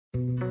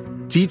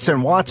Dietz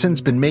and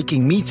Watson's been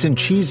making meats and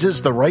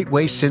cheeses the right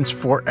way since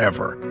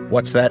forever.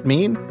 What's that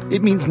mean?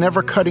 It means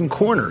never cutting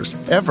corners,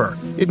 ever.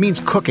 It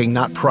means cooking,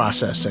 not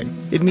processing.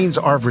 It means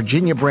our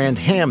Virginia brand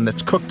ham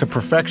that's cooked to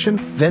perfection,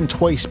 then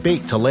twice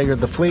baked to layer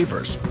the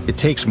flavors. It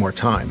takes more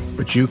time,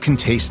 but you can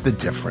taste the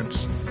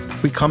difference.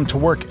 We come to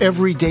work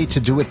every day to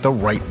do it the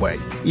right way,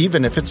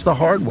 even if it's the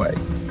hard way.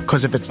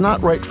 Because if it's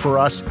not right for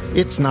us,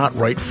 it's not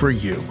right for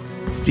you.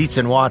 Dietz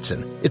and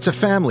Watson, it's a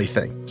family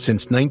thing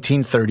since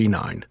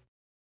 1939.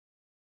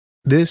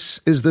 This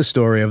is the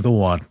story of the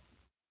one.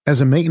 As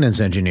a maintenance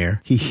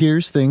engineer, he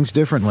hears things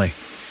differently.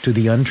 To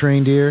the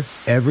untrained ear,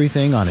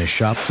 everything on his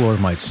shop floor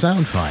might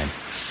sound fine,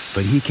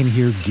 but he can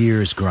hear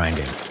gears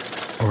grinding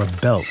or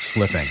a belt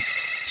slipping.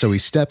 So he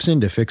steps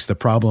in to fix the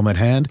problem at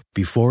hand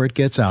before it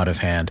gets out of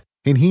hand.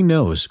 And he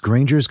knows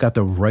Grainger's got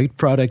the right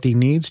product he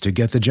needs to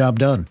get the job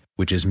done,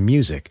 which is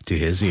music to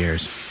his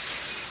ears.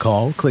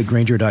 Call, click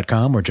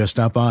Grainger.com, or just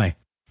stop by.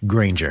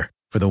 Grainger,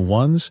 for the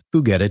ones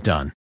who get it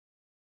done.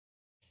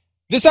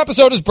 This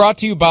episode is brought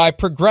to you by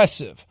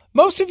Progressive.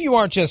 Most of you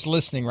aren't just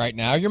listening right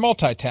now, you're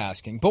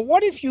multitasking. But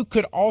what if you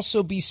could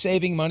also be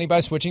saving money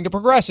by switching to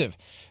Progressive?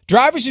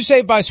 Drivers who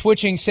save by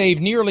switching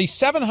save nearly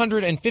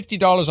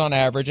 $750 on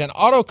average, and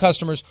auto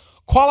customers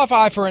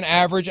qualify for an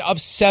average of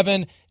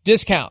 7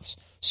 discounts.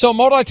 So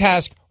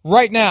multitask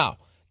right now.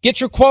 Get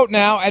your quote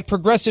now at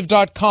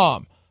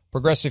Progressive.com.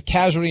 Progressive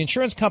Casualty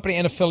Insurance Company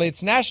and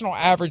affiliates, national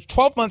average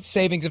 12-month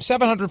savings of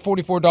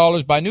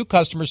 $744 by new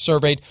customers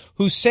surveyed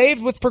who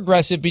saved with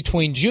Progressive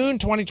between June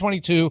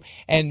 2022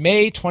 and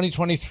May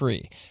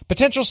 2023.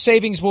 Potential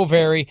savings will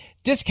vary.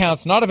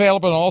 Discounts not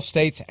available in all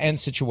states and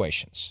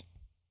situations.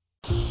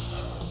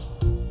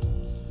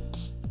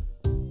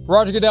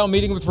 Roger Goodell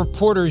meeting with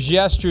reporters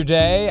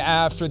yesterday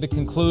after the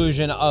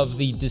conclusion of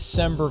the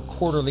December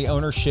quarterly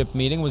ownership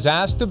meeting was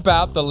asked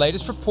about the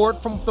latest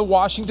report from the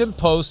Washington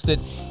Post that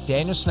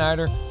Daniel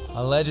Snyder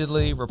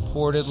allegedly,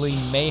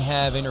 reportedly may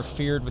have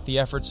interfered with the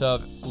efforts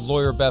of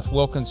lawyer Beth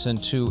Wilkinson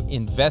to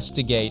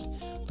investigate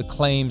the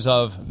claims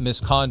of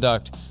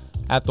misconduct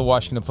at the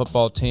Washington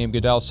football team.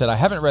 Goodell said, "I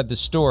haven't read the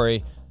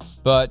story,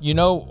 but,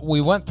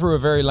 we went through a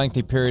very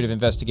lengthy period of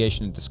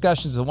investigation and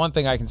discussions. The one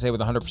thing I can say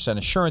with 100%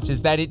 assurance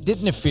is that it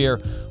didn't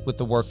interfere with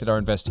the work that our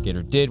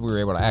investigator did. We were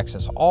able to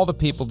access all the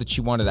people that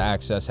she wanted to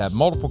access, have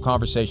multiple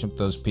conversations with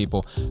those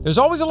people. There's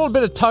always a little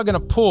bit of tug and a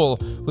pull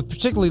with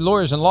particularly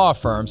lawyers and law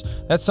firms.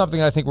 That's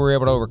something I think we were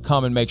able to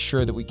overcome and make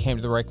sure that we came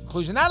to the right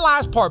conclusion." That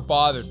last part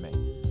bothered me.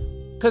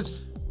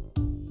 Because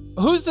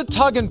who's the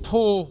tug and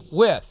pull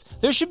with?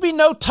 There should be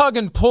no tug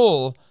and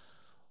pull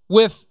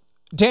with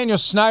Daniel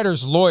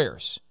Snyder's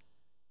lawyers.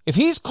 If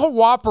he's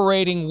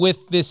cooperating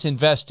with this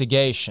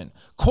investigation,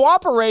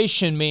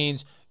 cooperation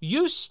means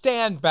you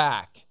stand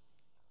back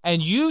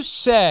and you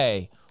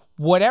say,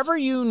 whatever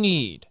you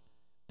need,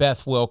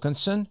 Beth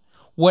Wilkinson,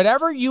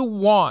 whatever you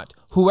want,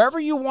 whoever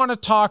you want to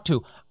talk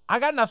to, I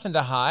got nothing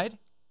to hide.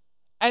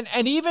 And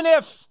even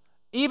if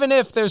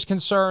there's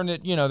concern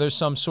that, there's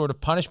some sort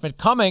of punishment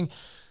coming,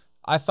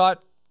 I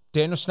thought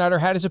Daniel Snyder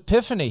had his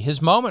epiphany,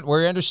 his moment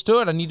where he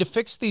understood, I need to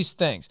fix these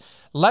things.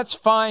 Let's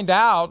find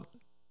out.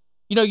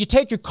 You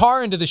take your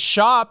car into the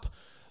shop.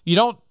 You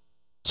don't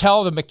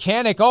tell the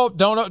mechanic, "Oh,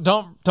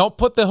 don't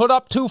put the hood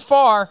up too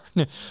far.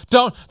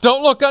 Don't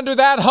look under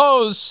that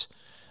hose."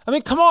 I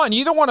mean, come on.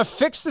 You either want to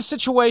fix the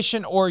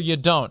situation or you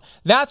don't.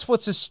 That's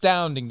what's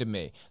astounding to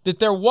me, that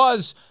there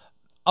was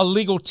a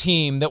legal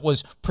team that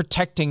was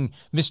protecting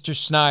Mr.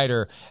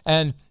 Snyder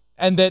and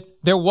that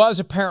there was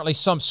apparently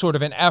some sort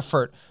of an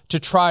effort to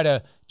try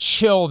to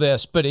chill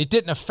this, but it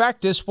didn't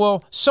affect us.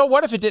 Well, so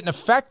what if it didn't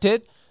affect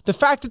it? The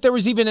fact that there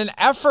was even an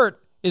effort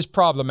is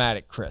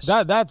problematic, Chris.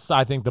 That's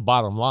I think the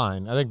bottom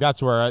line. I think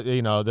that's where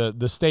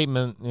the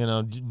statement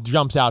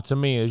jumps out to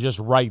me is just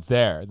right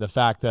there. The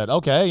fact that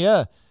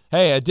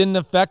hey, it didn't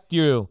affect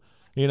you,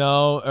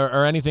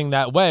 or anything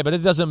that way, but it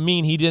doesn't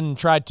mean he didn't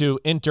try to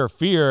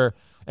interfere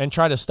and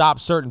try to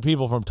stop certain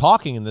people from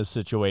talking in this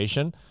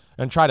situation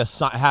and try to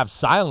have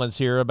silence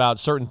here about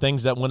certain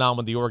things that went on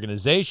with the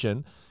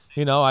organization.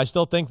 I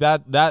still think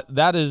that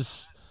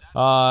is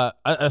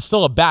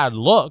still a bad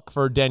look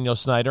for Daniel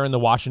Snyder and the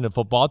Washington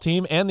football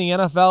team and the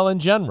NFL in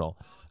general.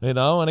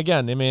 And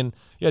again,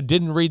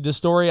 didn't read the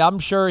story. I'm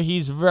sure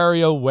he's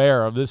very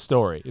aware of this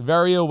story,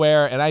 very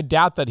aware, and I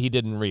doubt that he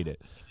didn't read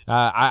it.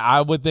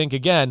 I would think,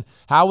 again,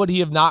 how would he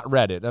have not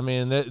read it? I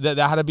mean, that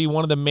had to be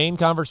one of the main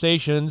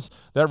conversations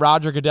that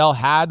Roger Goodell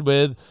had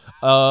with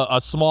a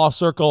small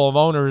circle of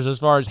owners as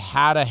far as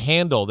how to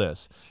handle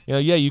this.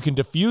 You can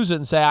diffuse it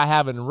and say, I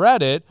haven't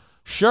read it,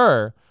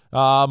 sure,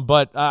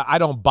 but I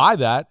don't buy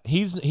that.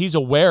 He's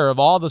aware of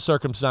all the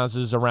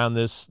circumstances around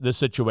this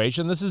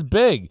situation. This is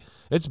big.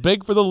 It's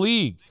big for the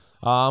league.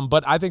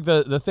 But I think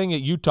the thing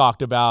that you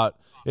talked about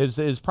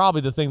is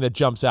probably the thing that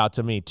jumps out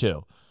to me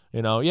too.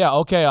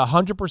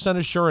 100%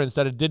 assurance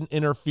that it didn't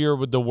interfere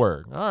with the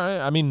work. All right,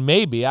 I mean,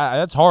 maybe.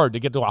 That's hard to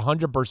get to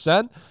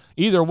 100%.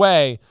 Either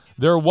way,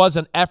 there was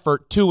an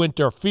effort to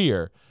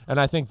interfere, and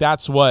I think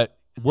that's what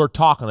we're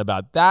talking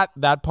about.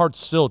 That part's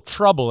still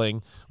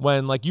troubling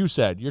when, like you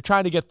said, you're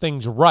trying to get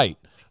things right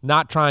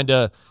not trying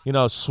to,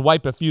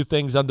 swipe a few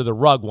things under the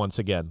rug once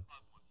again.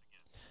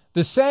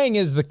 The saying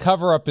is the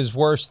cover-up is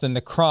worse than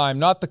the crime,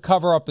 not the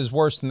cover-up is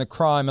worse than the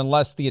crime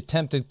unless the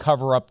attempted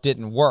cover-up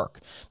didn't work.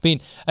 I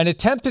mean, an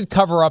attempted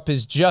cover-up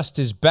is just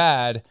as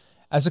bad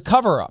as a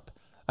cover-up.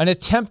 An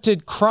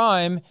attempted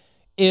crime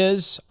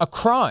is a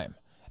crime.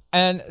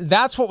 And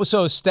that's what was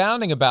so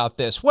astounding about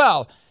this.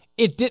 Well,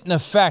 it didn't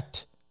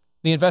affect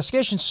the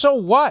investigation. So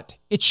what?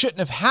 It shouldn't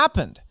have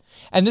happened.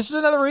 And this is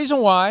another reason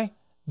why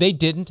they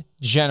didn't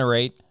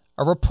generate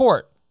a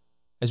report.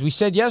 As we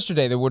said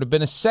yesterday, there would have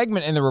been a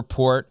segment in the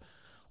report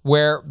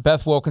where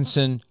Beth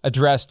Wilkinson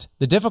addressed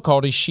the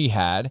difficulties she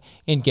had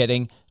in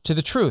getting to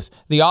the truth,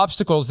 the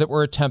obstacles that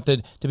were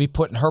attempted to be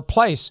put in her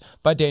place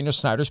by Daniel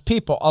Snyder's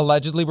people,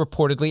 allegedly,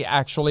 reportedly,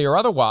 actually, or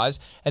otherwise,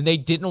 and they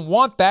didn't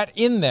want that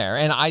in there.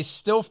 And I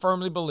still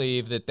firmly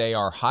believe that they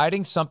are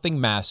hiding something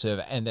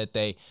massive and that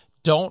they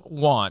don't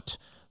want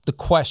the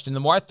question. The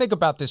more I think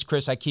about this,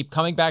 Chris, I keep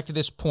coming back to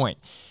this point.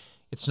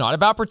 It's not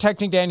about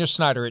protecting Daniel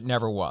Snyder. It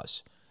never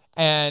was.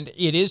 And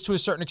it is, to a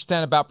certain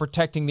extent, about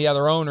protecting the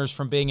other owners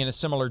from being in a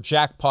similar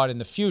jackpot in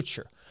the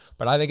future.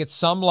 But I think at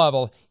some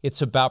level,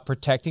 it's about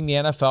protecting the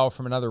NFL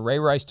from another Ray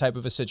Rice type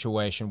of a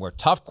situation where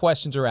tough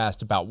questions are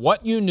asked about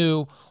what you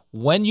knew,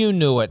 when you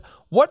knew it,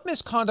 what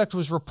misconduct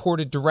was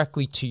reported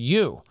directly to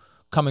you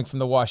coming from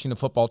the Washington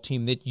football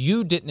team that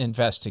you didn't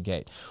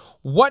investigate.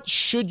 What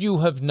should you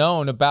have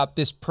known about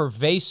this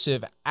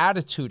pervasive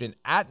attitude and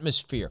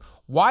atmosphere?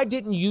 Why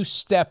didn't you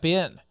step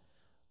in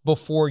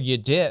before you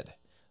did?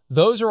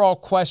 Those are all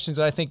questions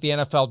that I think the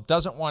NFL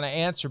doesn't want to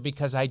answer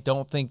because I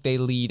don't think they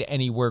lead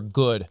anywhere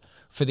good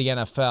for the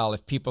NFL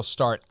if people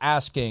start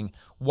asking,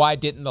 why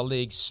didn't the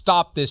league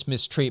stop this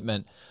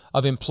mistreatment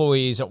of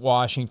employees at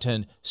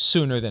Washington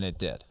sooner than it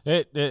did?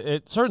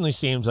 It certainly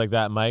seems like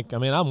that, Mike. I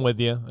mean, I'm with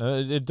you.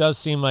 It does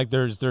seem like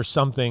there's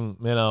something,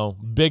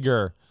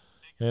 bigger,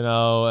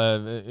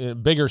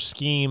 bigger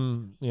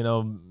scheme,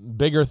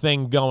 bigger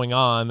thing going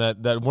on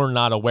that we're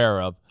not aware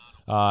of.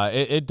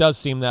 It does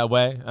seem that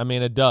way. I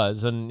mean, it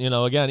does. And,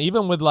 again,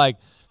 even with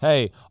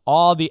hey,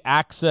 all the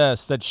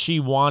access that she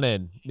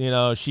wanted,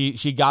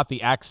 she got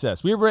the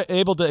access. We were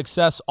able to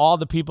access all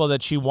the people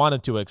that she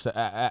wanted to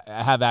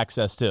have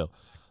access to.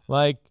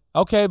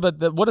 Okay,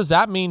 but what does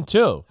that mean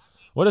too?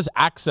 What does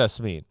access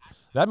mean?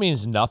 That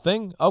means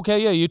nothing.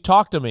 Okay, yeah, you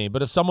talk to me,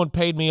 but if someone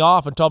paid me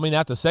off and told me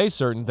not to say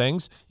certain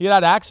things, you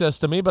had access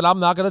to me, but I'm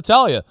not going to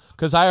tell you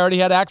because I already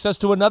had access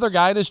to another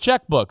guy in his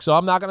checkbook, so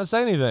I'm not going to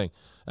say anything.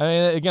 I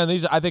mean, again,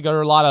 these I think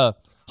are a lot of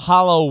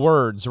hollow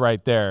words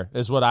right there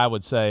is what I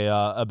would say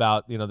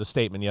about, the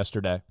statement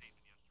yesterday.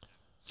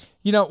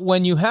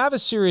 When you have a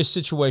serious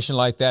situation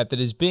like that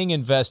is being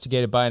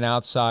investigated by an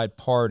outside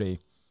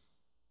party,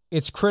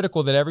 it's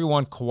critical that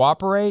everyone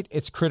cooperate.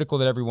 It's critical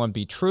that everyone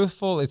be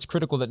truthful. It's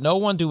critical that no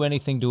one do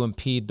anything to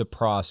impede the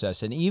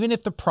process. And even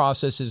if the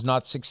process is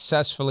not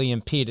successfully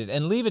impeded,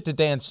 and leave it to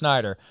Dan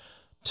Snyder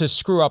to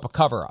screw up a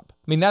cover-up.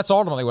 I mean, that's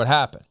ultimately what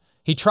happened.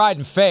 He tried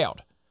and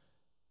failed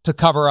to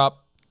cover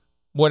up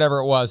whatever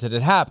it was that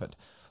had happened.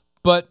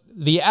 But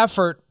the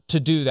effort to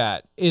do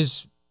that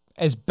is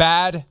as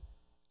bad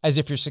as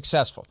if you're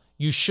successful.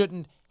 You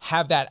shouldn't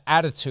have that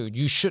attitude.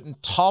 You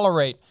shouldn't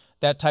tolerate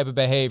that type of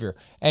behavior.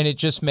 And it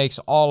just makes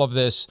all of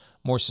this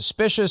more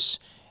suspicious,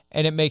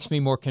 and it makes me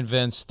more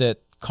convinced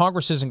that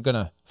Congress isn't going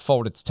to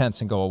fold its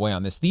tents and go away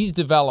on this. These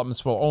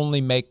developments will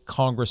only make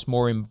Congress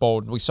more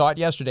emboldened. We saw it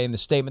yesterday in the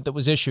statement that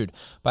was issued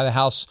by the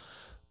House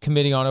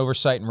Committee on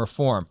Oversight and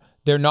Reform.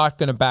 They're not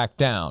going to back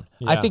down.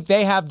 Yeah. I think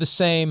they have the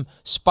same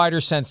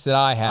spider sense that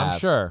I have. I'm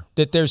sure.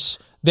 That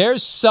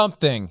there's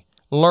something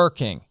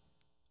lurking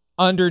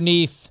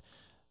underneath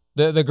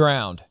the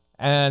ground.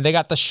 And they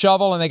got the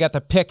shovel and they got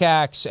the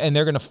pickaxe, and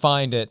they're going to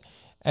find it.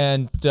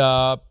 And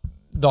the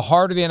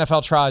harder the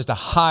NFL tries to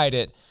hide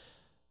it,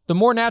 the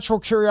more natural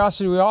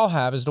curiosity we all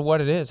have as to what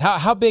it is.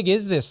 How big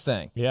is this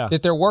thing? Yeah.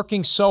 That they're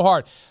working so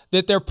hard,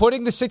 that they're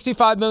putting the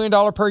 $65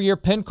 million per year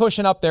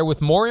pincushion up there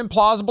with more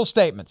implausible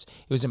statements.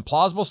 It was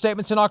implausible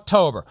statements in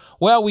October.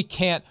 Well, we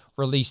can't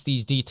release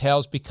these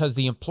details because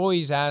the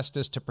employees asked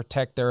us to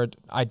protect their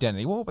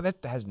identity. Well, but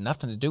that has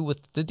nothing to do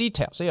with the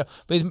details. Yeah,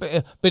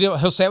 but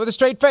he'll say it with a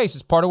straight face.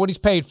 It's part of what he's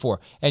paid for.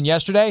 And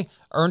yesterday,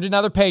 earned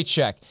another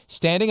paycheck,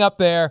 standing up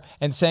there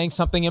and saying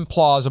something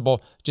implausible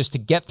just to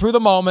get through the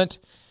moment.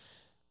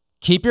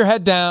 Keep your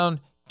head down,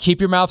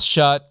 keep your mouth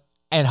shut,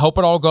 and hope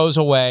it all goes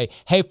away.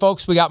 Hey,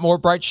 folks, we got more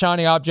bright,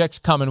 shiny objects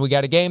coming. We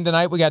got a game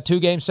tonight. We got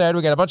 2 games Saturday.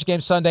 We got a bunch of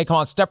games Sunday. Come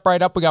on, step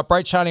right up. We got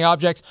bright, shiny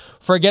objects.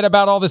 Forget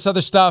about all this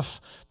other stuff.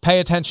 Pay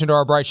attention to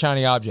our bright,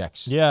 shiny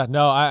objects. Yeah,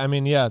 no, I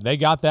mean, they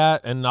got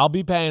that, and I'll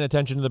be paying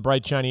attention to the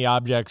bright, shiny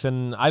objects,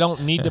 and I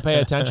don't need to pay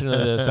attention to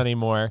this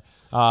anymore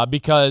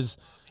because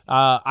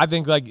I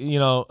think, a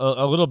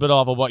little bit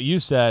off of what you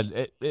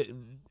said,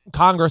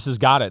 Congress has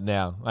got it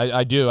now.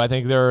 I do. I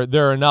think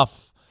they're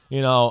enough,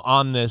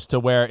 on this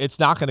to where it's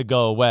not going to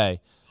go away.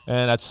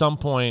 And at some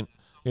point,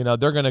 they're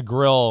going to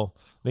grill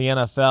the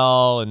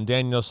NFL and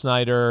Daniel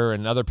Snyder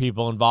and other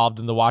people involved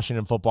in the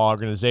Washington football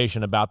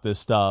organization about this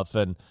stuff.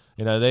 And,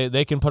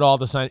 They can put all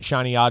the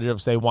shiny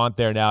objects they want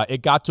there now.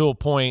 It got to a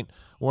point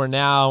where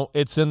now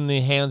it's in the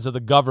hands of the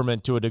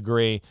government to a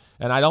degree,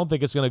 and I don't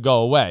think it's going to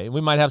go away.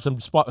 We might have some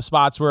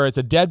spots where it's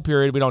a dead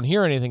period. We don't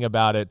hear anything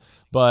about it,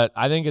 but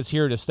I think it's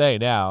here to stay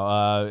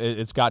now.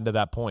 It's gotten to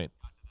that point.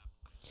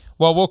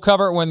 Well, we'll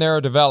cover it when there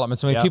are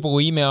developments. I mean, people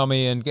will email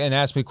me and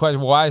ask me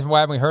questions. Why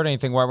haven't we heard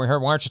anything? Why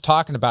aren't you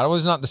talking about it? Well,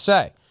 there's nothing to say.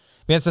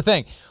 I mean, that's the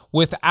thing.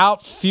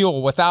 Without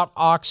fuel, without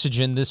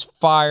oxygen, this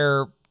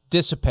fire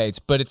dissipates,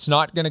 but it's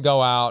not going to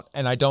go out,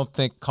 and I don't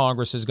think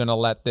Congress is going to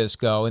let this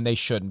go, and they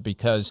shouldn't,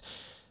 because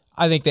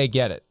I think they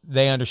get it.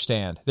 They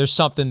understand. There's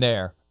something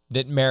there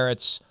that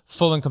merits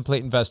full and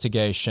complete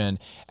investigation.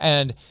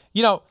 And,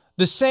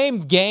 the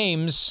same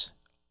games,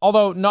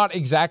 although not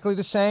exactly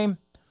the same,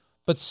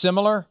 but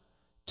similar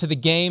to the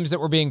games that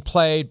were being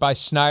played by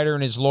Snyder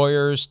and his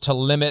lawyers to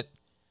limit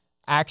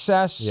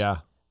access. Yeah.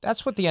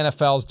 That's what the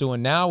NFL is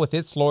doing now with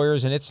its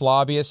lawyers and its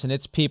lobbyists and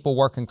its people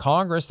working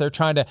Congress. They're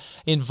trying to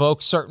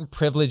invoke certain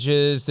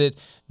privileges that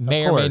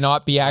may or may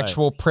not be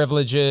actual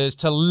privileges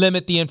to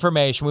limit the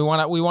information. We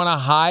want to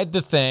hide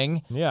the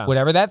thing,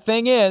 whatever that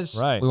thing is.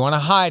 Right. We want to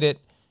hide it,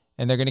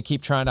 and they're going to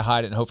keep trying to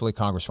hide it, and hopefully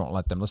Congress won't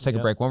let them. Let's take a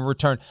break. When we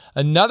return,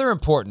 another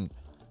important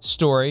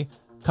story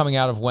coming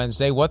out of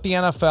Wednesday, what the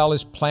NFL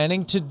is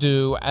planning to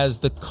do as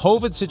the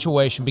COVID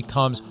situation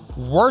becomes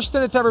worse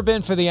than it's ever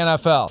been for the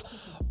NFL.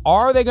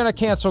 Are they going to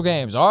cancel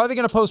games? Are they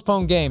going to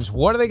postpone games?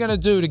 What are they going to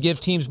do to give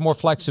teams more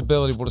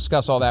flexibility? We'll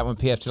discuss all that when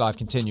PFT Live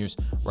continues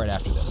right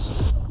after this.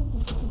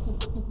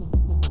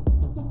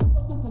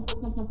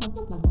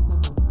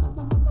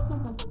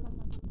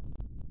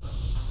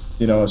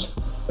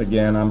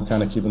 Again, I'm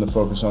kind of keeping the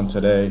focus on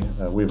today.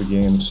 We have a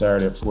game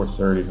Saturday at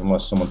 4:30,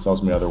 unless someone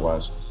tells me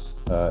otherwise.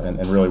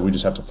 And really, we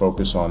just have to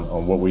focus on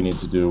what we need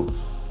to do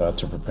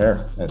to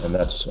prepare. And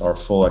that's our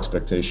full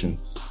expectation,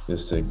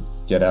 is to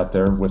get out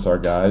there with our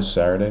guys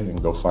Saturday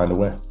and go find a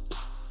way.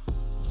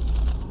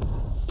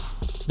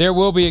 There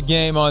will be a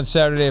game on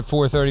Saturday at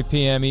 4:30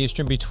 p.m.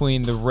 Eastern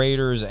between the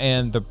Raiders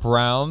and the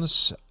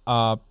Browns.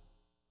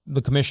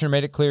 The commissioner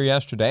made it clear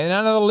yesterday. And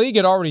I know the league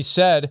had already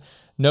said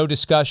no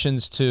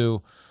discussions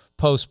to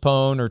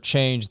postpone or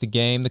change the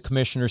game. The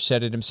commissioner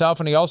said it himself,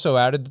 and he also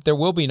added that there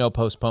will be no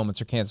postponements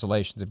or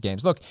cancellations of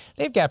games. Look,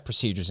 they've got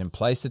procedures in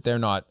place that they're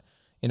not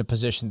in a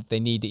position that they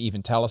need to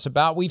even tell us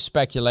about. We've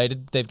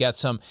speculated they've got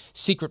some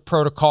secret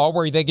protocol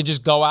where they can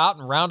just go out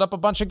and round up a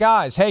bunch of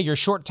guys. Hey, you're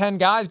short 10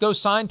 guys, go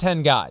sign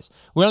 10 guys.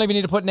 We don't even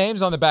need to put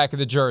names on the back of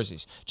the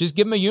jerseys. Just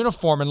give them a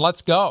uniform and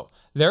let's go.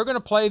 They're going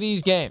to play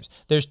these games.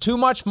 There's too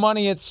much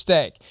money at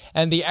stake.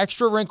 And the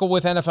extra wrinkle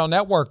with NFL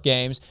Network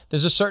games,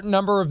 there's a certain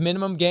number of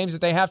minimum games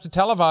that they have to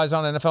televise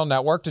on NFL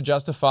Network to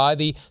justify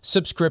the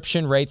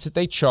subscription rates that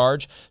they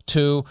charge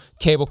to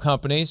cable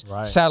companies,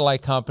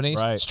 satellite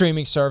companies,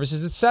 streaming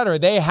services, etc.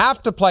 They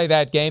have to play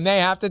that game. They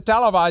have to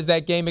televise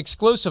that game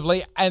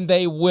exclusively, and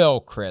they will,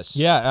 Chris.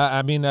 Yeah,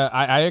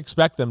 I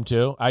expect them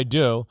to. I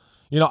do.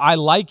 I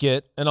like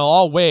it in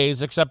all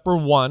ways, except for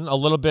one, a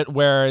little bit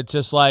where it's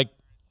just like,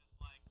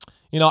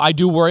 I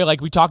do worry, like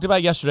we talked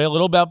about yesterday, a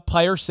little about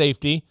player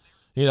safety.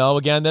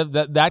 Again,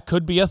 that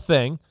could be a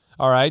thing.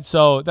 All right,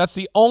 so that's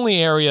the only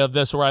area of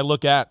this where I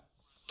look at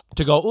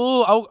to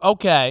go,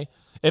 okay,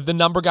 if the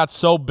number got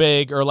so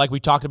big, or like we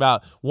talked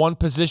about, one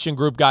position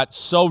group got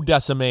so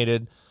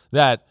decimated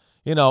that,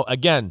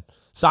 again,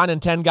 signing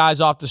 10 guys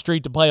off the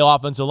street to play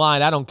offensive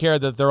line, I don't care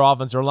that they're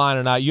offensive line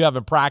or not. You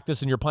haven't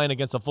practiced and you're playing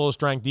against a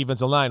full-strength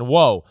defensive line.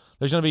 Whoa,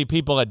 there's going to be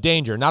people at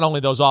danger. Not only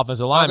those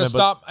offensive linemen,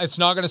 but it's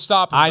not going to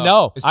stop. I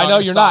know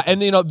you're not.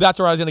 And, that's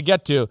where I was going to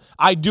get to.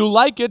 I do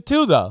like it,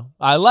 too, though.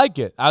 I like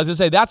it. I was going to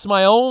say that's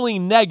my only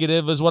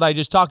negative is what I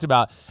just talked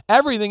about.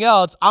 Everything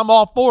else, I'm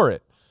all for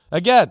it.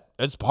 Again,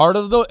 it's part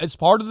of the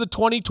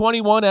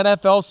 2021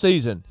 NFL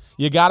season.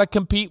 You got to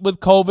compete with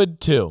COVID,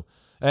 too.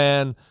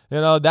 And,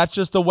 that's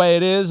just the way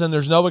it is, and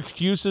there's no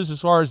excuses as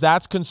far as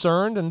that's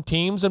concerned, and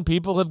teams and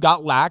people have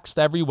got laxed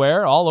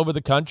everywhere, all over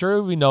the country.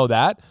 We know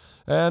that.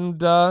 And,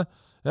 from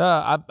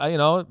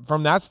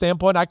that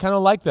standpoint, I kind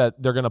of like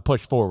that they're going to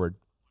push forward.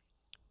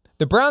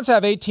 The Browns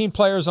have 18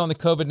 players on the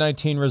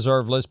COVID-19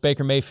 reserve list.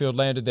 Baker Mayfield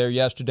landed there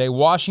yesterday.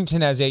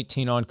 Washington has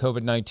 18 on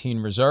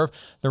COVID-19 reserve.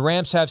 The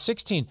Rams have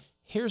 16.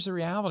 Here's the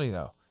reality,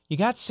 though. You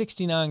got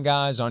 69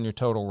 guys on your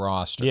total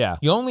roster. Yeah.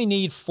 You only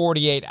need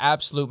 48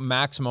 absolute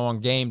maximum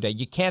on game day.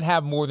 You can't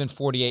have more than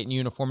 48 in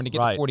uniform. And to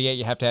get to 48,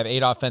 you have to have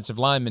 8 offensive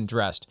linemen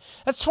dressed.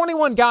 That's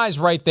 21 guys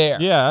right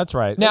there. Yeah, that's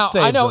right. Now,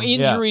 I know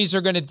injuries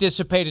are going to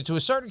dissipate it to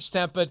a certain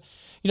extent, but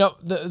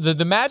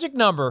the magic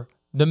number,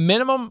 the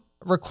minimum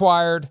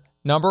required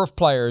number of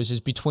players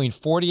is between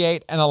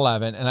 48 and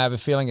 11, and I have a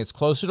feeling it's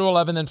closer to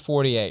 11 than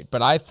 48.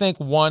 But I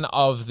think one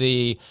of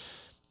the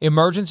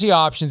emergency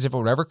options, if it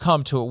would ever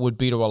come to it, would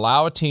be to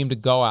allow a team to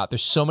go out.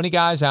 There's so many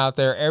guys out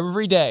there.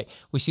 Every day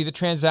we see the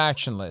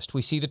transaction list.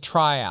 We see the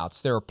tryouts.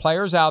 There are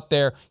players out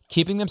there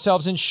keeping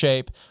themselves in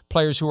shape,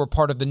 players who are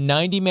part of the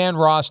 90-man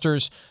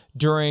rosters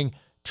during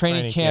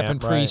training camp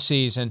and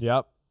preseason. Right.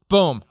 Yep.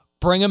 Boom.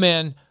 Bring them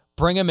in.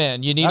 Bring them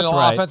in. You need an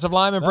offensive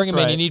lineman? Bring them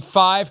in. You need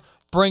 5?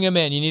 Bring them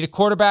in. You need a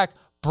quarterback?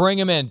 Bring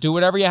them in. Do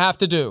whatever you have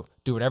to do.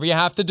 Do whatever you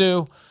have to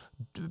do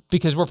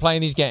because we're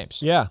playing these games.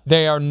 Yeah.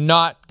 They are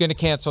not going to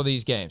cancel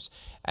these games.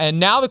 And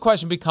now the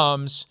question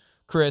becomes,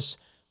 Chris,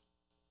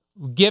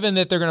 given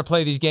that they're going to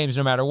play these games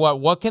no matter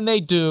what can they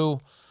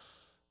do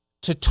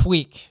to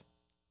tweak,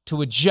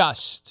 to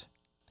adjust,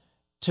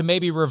 to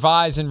maybe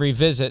revise and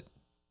revisit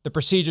the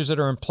procedures that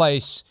are in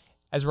place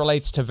as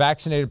relates to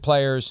vaccinated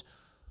players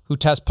who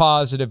test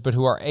positive but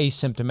who are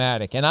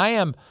asymptomatic? And I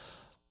am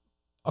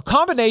a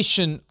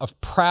combination of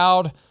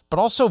proud but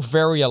also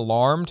very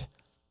alarmed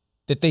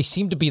that they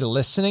seem to be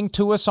listening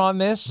to us on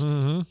this.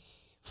 Mm-hmm.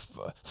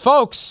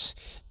 Folks,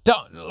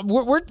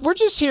 we're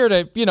just here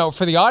to,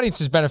 for the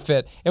audience's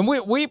benefit, and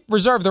we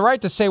reserve the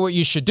right to say what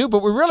you should do, but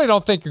we really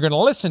don't think you're going to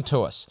listen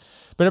to us.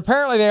 But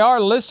apparently they are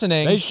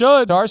listening. They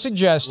should. To our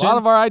suggestion. A lot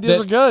of our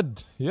ideas are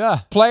good.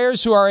 Yeah.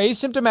 Players who are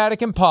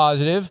asymptomatic and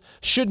positive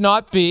should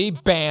not be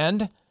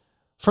banned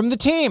from the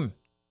team,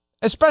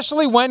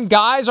 especially when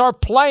guys are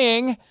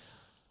playing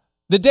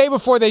the day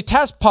before they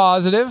test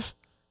positive,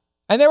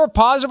 and they were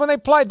positive when they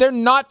played. They're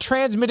not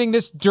transmitting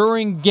this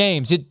during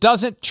games. It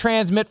doesn't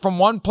transmit from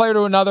one player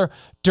to another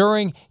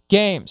during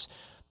games.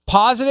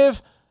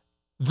 Positive,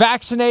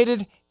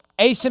 vaccinated,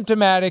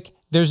 asymptomatic,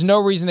 there's no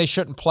reason they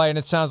shouldn't play, and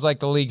it sounds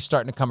like the league's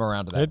starting to come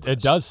around to that. It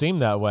does seem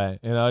that way.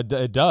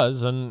 It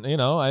does, and,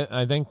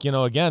 I think,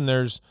 again,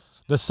 there's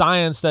the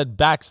science that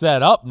backs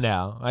that up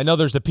now. I know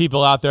there's the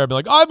people out there be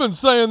like, I've been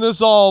saying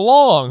this all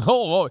along.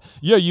 Oh,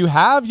 yeah, you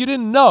have? You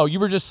didn't know. You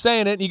were just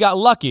saying it and you got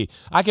lucky.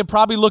 I could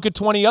probably look at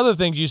 20 other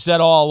things you said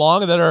all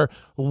along that are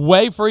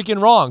way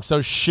freaking wrong.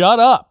 So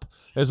shut up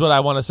is what I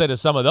want to say to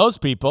some of those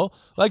people.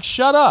 Like,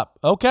 shut up.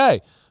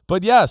 Okay.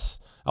 But yes,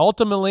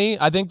 ultimately,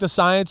 I think the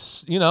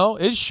science,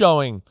 is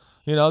showing,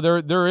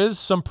 there is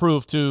some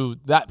proof to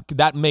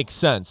that makes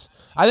sense.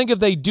 I think if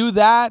they do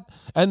that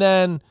and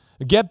then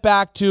get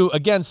back to,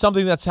 again,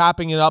 something that's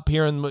happening up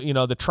here in,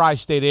 the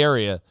tri-state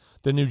area,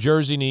 the New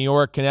Jersey, New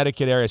York,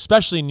 Connecticut area,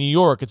 especially New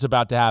York, it's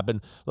about to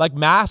happen. Like,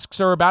 masks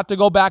are about to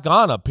go back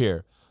on up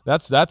here.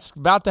 That's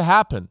about to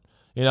happen.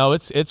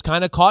 It's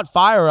kind of caught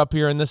fire up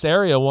here in this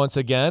area once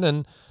again,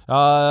 and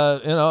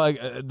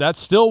that's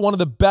still one of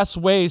the best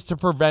ways to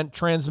prevent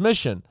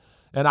transmission.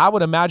 And I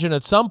would imagine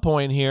at some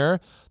point here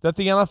that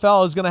the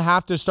NFL is going to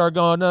have to start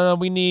going, no,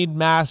 we need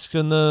masks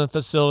in the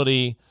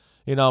facility,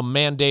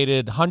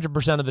 mandated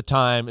 100% of the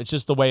time. It's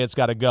just the way it's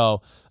got to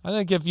go. I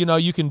think if,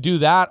 you can do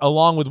that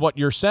along with what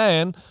you're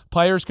saying,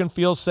 players can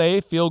feel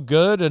safe, feel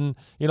good, and,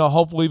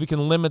 hopefully we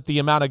can limit the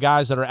amount of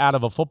guys that are out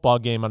of a football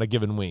game on a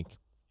given week.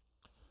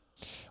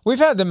 We've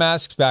had the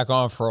masks back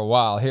on for a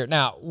while here.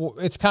 Now,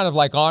 it's kind of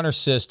like honor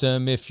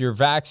system. If you're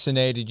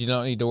vaccinated, you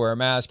don't need to wear a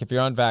mask. If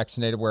you're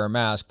unvaccinated, wear a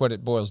mask. What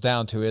it boils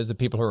down to is the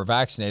people who are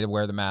vaccinated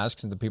wear the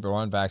masks and the people who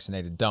are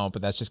unvaccinated don't,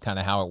 but that's just kind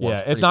of how it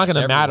works. Yeah, it's not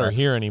going to matter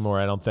here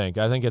anymore, I don't think.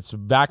 I think it's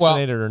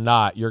vaccinated or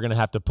not, you're going to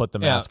have to put the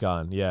mask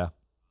on. Yeah.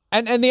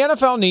 And the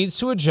NFL needs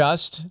to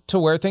adjust to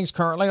where things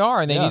currently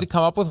are, and they need to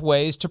come up with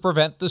ways to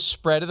prevent the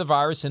spread of the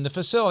virus in the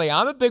facility.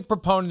 I'm a big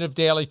proponent of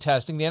daily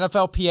testing. The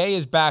NFLPA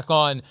is back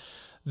on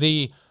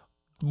the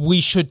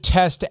we should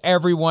test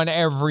everyone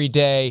every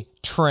day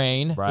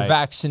train, right,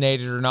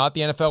 vaccinated or not.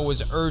 The NFL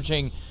was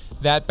urging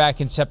that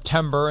back in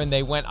September, and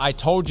they went, I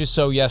told you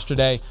so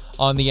yesterday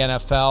on the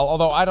NFL,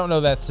 although I don't know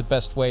that's the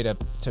best way to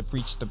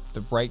reach the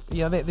right.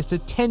 It's a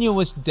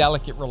tenuous,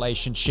 delicate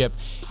relationship.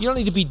 You don't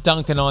need to be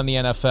dunking on the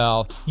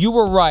NFL. You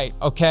were right,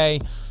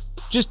 okay?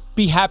 Just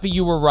be happy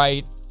you were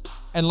right,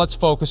 and let's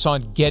focus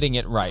on getting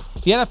it right.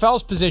 The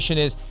NFL's position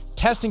is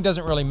testing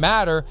doesn't really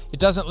matter. It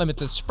doesn't limit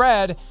the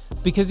spread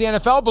because the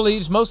NFL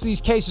believes most of these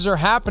cases are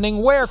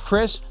happening where,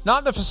 Chris? Not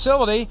in the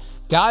facility.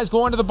 Guys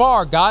going to the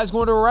bar, guys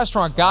going to a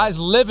restaurant, guys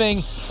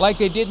living like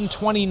they did in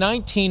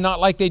 2019, not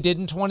like they did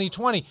in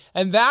 2020.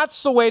 And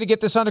that's the way to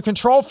get this under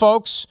control,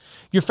 folks.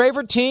 Your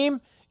favorite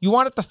team, you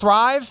want it to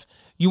thrive?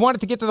 You want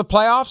it to get to the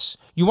playoffs?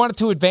 You want it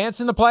to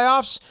advance in the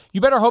playoffs? You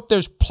better hope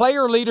there's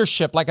player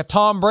leadership like a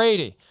Tom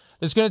Brady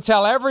that's going to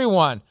tell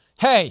everyone,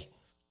 hey,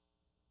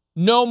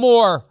 no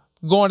more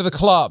going to the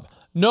club.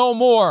 No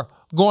more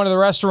going to the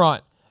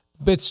restaurant.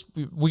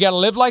 We got to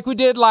live like we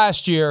did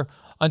last year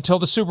until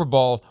the Super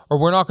Bowl, or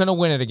we're not going to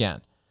win it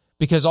again.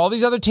 Because all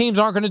these other teams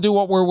aren't going to do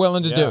what we're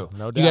willing to do.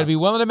 No doubt. You got to be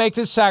willing to make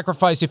this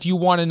sacrifice if you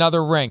want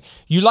another ring.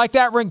 You like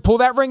that ring? Pull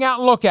that ring out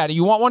and look at it.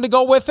 You want one to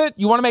go with it?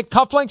 You want to make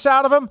cufflinks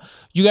out of them?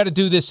 You got to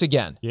do this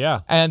again.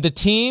 Yeah. And the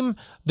team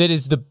that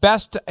is the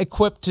best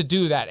equipped to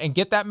do that and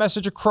get that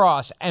message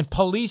across and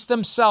police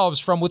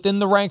themselves from within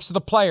the ranks of the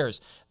players,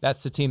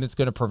 that's the team that's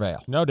going to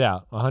prevail. No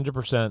doubt,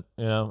 100%.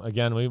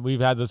 Again,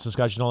 we've had this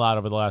discussion a lot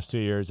over the last 2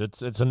 years.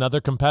 It's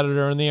another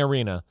competitor in the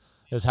arena.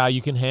 Is how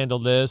you can handle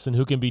this and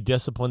who can be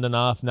disciplined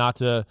enough not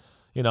to,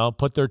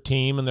 put their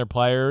team and their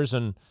players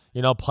and,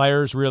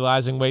 players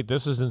realizing, wait,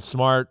 this isn't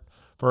smart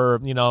for,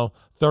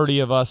 30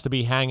 of us to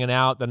be hanging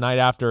out the night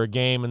after a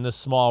game in this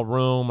small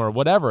room or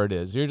whatever it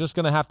is. You're just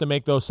going to have to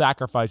make those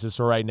sacrifices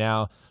for right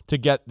now to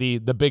get the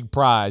big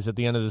prize at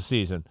the end of the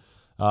season.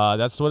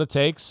 That's what it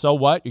takes. So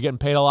what? You're getting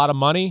paid a lot of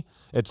money.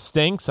 It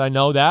stinks. I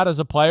know that as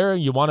a player.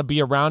 You want to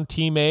be around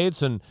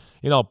teammates and,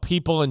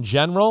 people in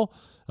general.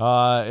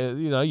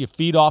 You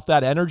feed off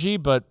that energy,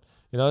 but,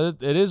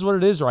 it is what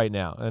it is right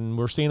now. And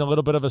we're seeing a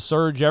little bit of a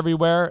surge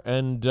everywhere.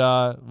 And,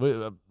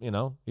 you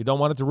don't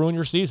want it to ruin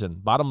your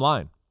season, bottom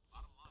line.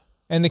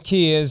 And the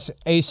key is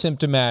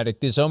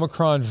asymptomatic. This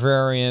Omicron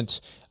variant,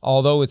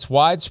 although it's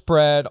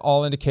widespread,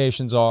 all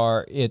indications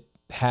are it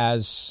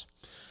has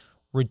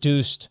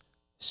reduced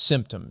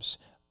symptoms.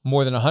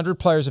 More than 100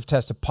 players have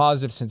tested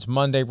positive since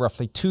Monday.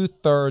 Roughly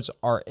 2/3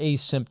 are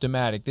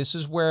asymptomatic. This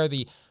is where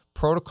the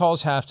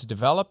protocols have to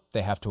develop,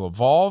 they have to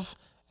evolve,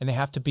 and they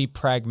have to be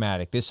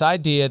pragmatic. This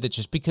idea that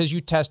just because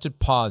you tested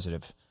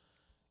positive,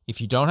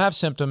 if you don't have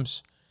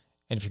symptoms,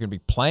 and if you're going to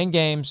be playing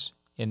games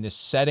in this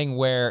setting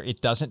where it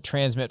doesn't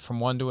transmit from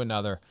one to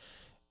another,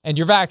 and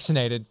you're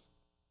vaccinated,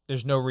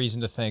 there's no reason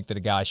to think that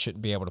a guy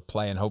shouldn't be able to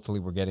play, and hopefully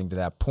we're getting to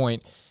that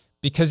point.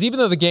 Because even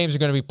though the games are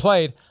going to be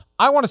played,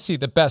 I want to see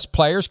the best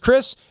players.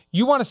 Chris,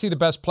 you want to see the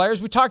best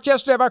players. We talked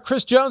yesterday about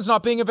Chris Jones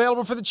not being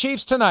available for the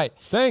Chiefs tonight.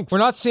 Thanks. We're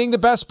not seeing the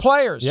best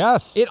players.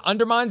 Yes. It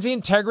undermines the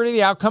integrity of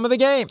the outcome of the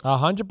game.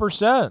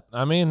 100%.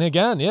 I mean,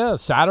 again,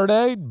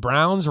 Saturday,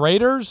 Browns,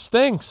 Raiders,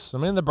 stinks. I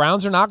mean, the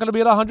Browns are not going to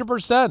be at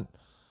 100%.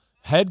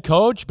 Head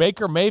coach,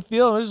 Baker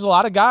Mayfield, there's a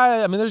lot of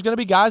guys. I mean, there's going to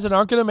be guys that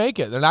aren't going to make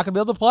it. They're not going to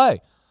be able to play.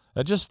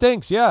 That just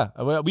stinks, yeah.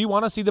 We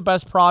want to see the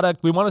best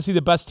product. We want to see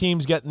the best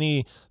teams get in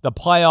the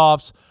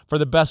playoffs for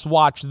the best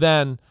watch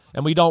then,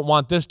 and we don't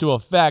want this to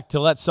affect to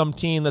let some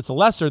team that's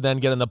lesser than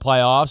get in the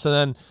playoffs,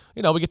 and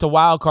then, we get to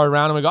wild card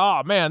round and we go,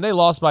 oh, man, they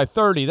lost by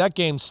 30. That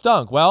game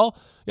stunk. Well,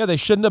 yeah, they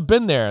shouldn't have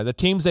been there. The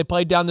teams they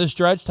played down this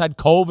stretch had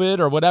COVID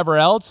or whatever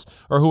else,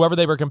 or whoever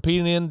they were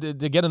competing in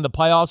to get in the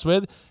playoffs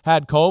with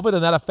had COVID,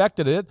 and that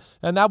affected it,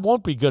 and that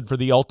won't be good for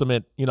the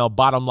ultimate,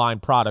 bottom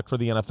line product for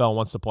the NFL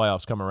once the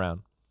playoffs come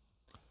around.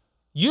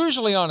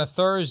 Usually on a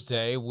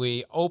Thursday,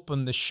 we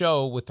open the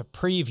show with a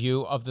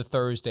preview of the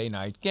Thursday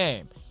night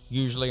game.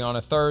 Usually on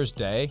a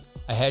Thursday,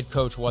 a head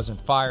coach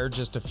wasn't fired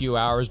just a few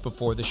hours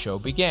before the show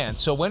began.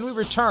 So when we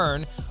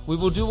return, we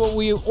will do what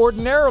we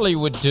ordinarily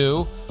would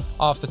do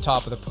off the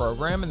top of the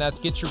program, and that's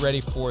get you ready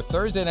for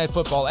Thursday Night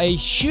Football, a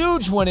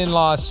huge one in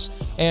Los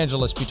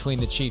Angeles between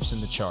the Chiefs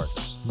and the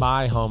Chargers.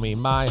 My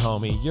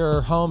homie,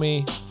 your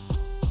homie.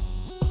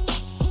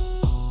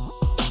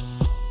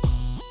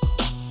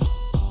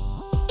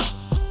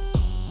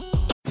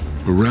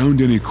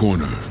 Around any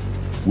corner,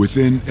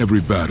 within every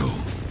battle,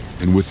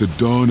 and with the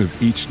dawn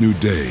of each new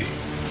day,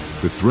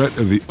 the threat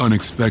of the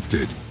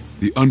unexpected,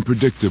 the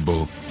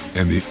unpredictable,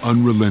 and the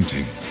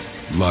unrelenting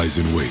lies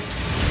in wait.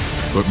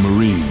 But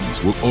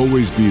Marines will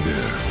always be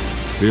there.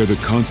 They are the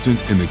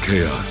constant in the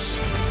chaos.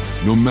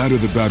 No matter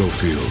the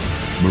battlefield,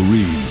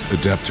 Marines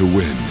adapt to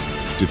win,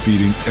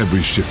 defeating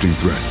every shifting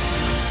threat,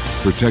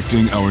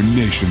 protecting our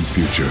nation's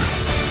future.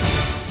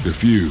 The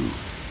few,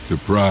 the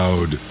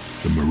proud,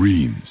 the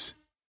Marines.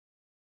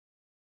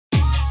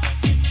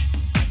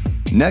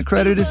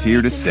 NetCredit is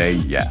here to say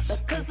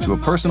yes to a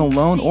personal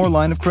loan or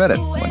line of credit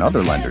when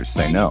other lenders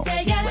say no.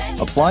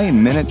 Apply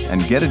in minutes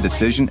and get a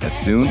decision as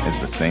soon as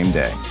the same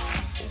day.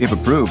 If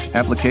approved,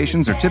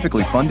 applications are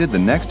typically funded the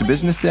next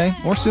business day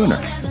or sooner.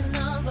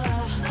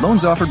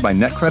 Loans offered by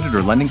NetCredit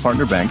or lending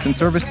partner banks and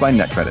serviced by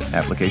NetCredit.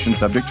 Application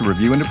subject to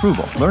review and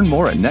approval. Learn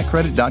more at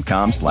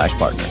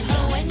netcredit.com/partner.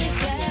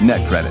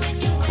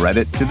 NetCredit.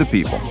 Credit to the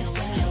people.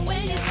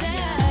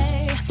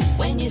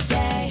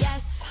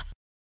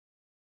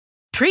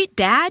 Treat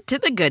Dad to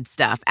the good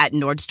stuff at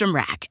Nordstrom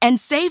Rack and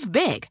save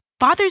big.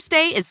 Father's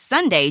Day is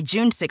Sunday,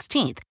 June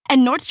 16th,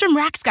 and Nordstrom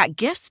Rack's got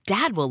gifts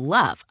Dad will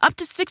love, up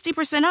to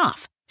 60%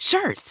 off.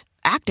 Shirts,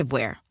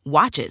 activewear,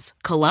 watches,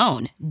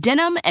 cologne,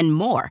 denim, and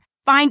more.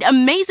 Find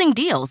amazing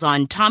deals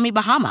on Tommy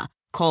Bahama,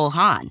 Cole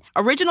Haan,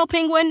 Original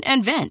Penguin,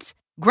 and Vince.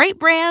 Great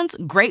brands,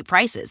 great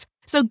prices.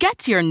 So get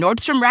to your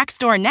Nordstrom Rack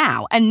store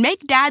now and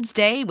make Dad's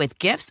Day with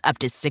gifts up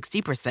to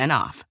 60%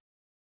 off.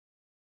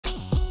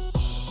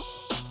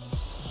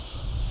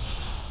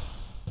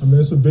 I mean,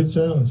 it's a big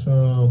challenge.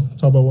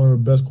 Talk about one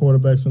of the best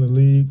quarterbacks in the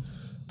league.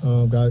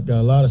 Got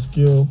a lot of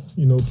skill,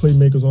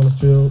 playmakers on the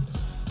field.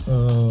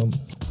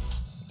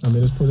 I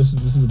mean, this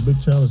is a big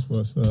challenge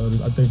for us.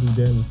 I think this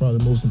game is probably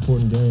the most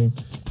important game,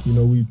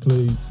 we've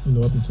played,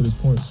 up until this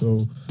point.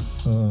 So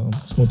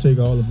it's going to take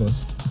all of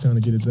us to kind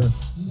of get it done.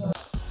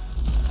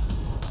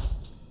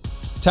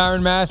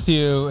 Tyrann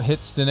Mathieu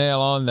hits the nail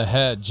on the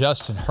head.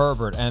 Justin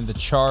Herbert and the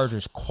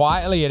Chargers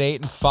quietly at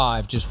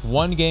 8-5, just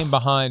one game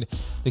behind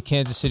the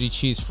Kansas City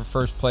Chiefs for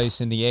first place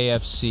in the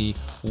AFC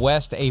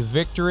West. A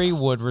victory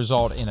would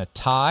result in a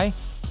tie,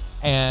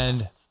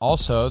 and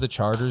also the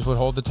Chargers would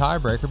hold the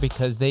tiebreaker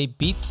because they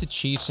beat the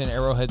Chiefs in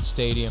Arrowhead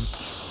Stadium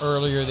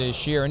earlier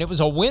this year. And it was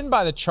a win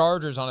by the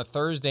Chargers on a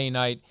Thursday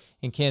night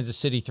in Kansas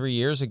City 3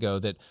 years ago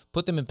that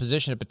put them in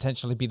position to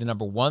potentially be the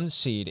number one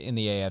seed in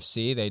the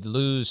AFC. They'd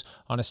lose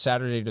on a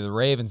Saturday to the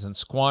Ravens and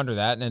squander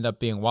that and end up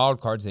being wild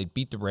cards. They'd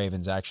beat the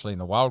Ravens actually in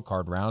the wild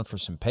card round for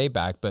some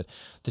payback. But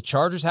the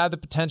Chargers have the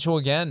potential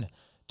again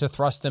to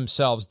thrust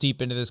themselves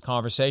deep into this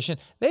conversation.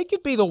 They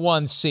could be the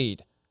one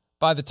seed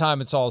by the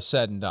time it's all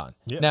said and done.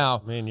 Yeah,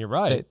 now, I mean, you're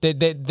right. They'd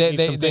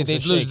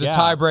lose the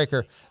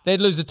tiebreaker.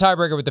 They'd lose the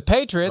tiebreaker with the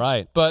Patriots,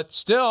 right. But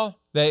still,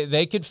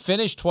 they could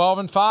finish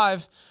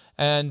 12-5.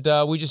 And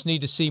we just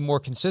need to see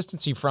more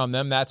consistency from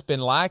them. That's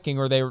been lacking,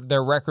 or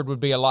their record would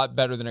be a lot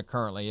better than it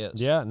currently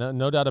is. Yeah,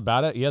 no doubt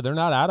about it. Yeah, they're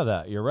not out of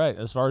that. You're right.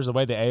 As far as the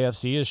way the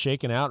AFC is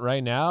shaking out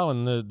right now,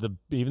 and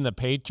even the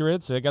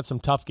Patriots, they got some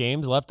tough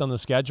games left on the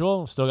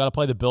schedule. Still got to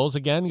play the Bills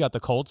again. You got the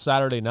Colts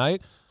Saturday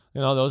night.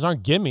 Those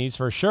aren't gimmies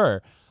for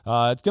sure.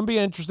 It's going to be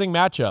an interesting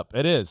matchup.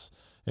 It is.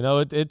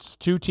 It's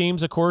two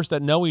teams, of course,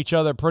 that know each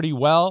other pretty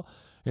well.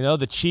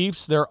 The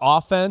Chiefs, their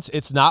offense,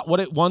 it's not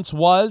what it once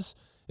was.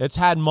 It's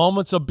had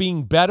moments of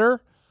being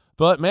better,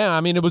 but, man,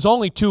 I mean, it was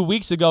only 2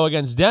 weeks ago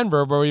against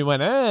Denver where we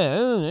went, I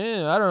don't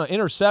know,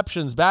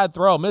 interceptions, bad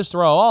throw, missed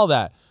throw, all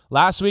that.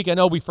 Last week, I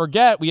know we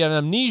forget, we have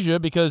amnesia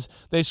because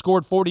they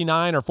scored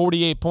 49 or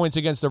 48 points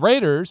against the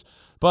Raiders,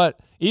 but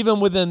even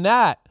within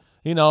that,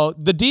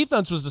 the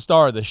defense was the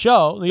star of the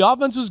show. The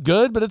offense was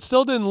good, but it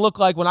still didn't look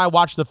like when I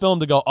watched the film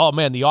to go, oh,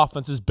 man, the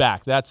offense is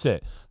back. That's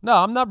it. No,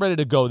 I'm not ready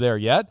to go there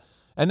yet.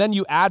 And then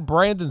you add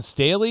Brandon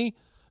Staley,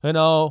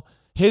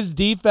 his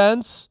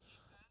defense,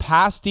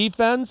 pass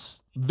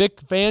defense, Vic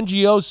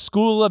Fangio's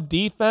school of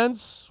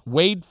defense,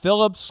 Wade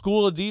Phillips'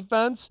 school of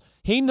defense.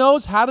 He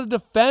knows how to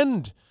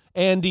defend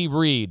Andy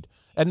Reid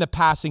and the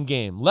passing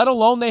game, let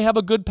alone they have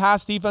a good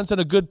pass defense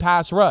and a good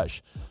pass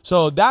rush.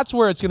 So that's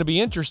where it's going to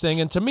be interesting.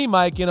 And to me,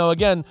 Mike,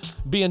 again,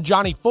 being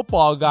Johnny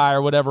Football Guy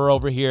or whatever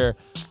over here,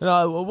 one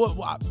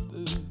of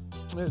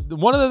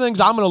the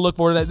things I'm going to look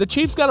for today, the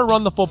Chiefs got to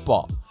run the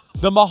football.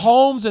 The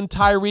Mahomes and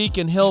Tyreek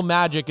and Hill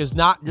magic is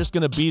not just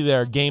going to be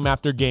there game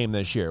after game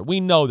this year. We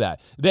know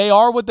that. They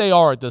are what they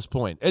are at this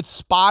point. It's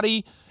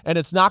spotty, and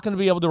it's not going to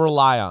be able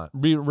to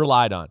be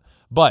relied on.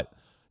 But,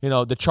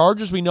 the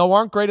Chargers we know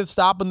aren't great at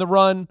stopping the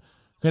run.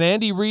 Can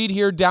Andy Reid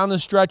here down the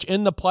stretch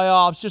in the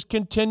playoffs just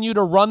continue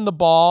to run the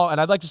ball? And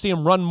I'd like to see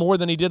him run more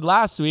than he did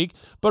last week,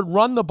 but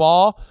run the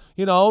ball,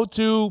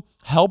 to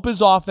help his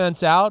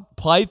offense out,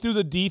 play through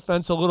the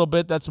defense a little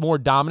bit that's more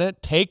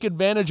dominant, take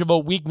advantage of a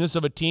weakness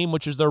of a team,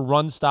 which is their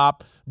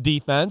run-stop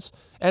defense.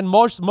 And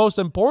most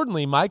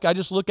importantly, Mike, I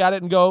just look at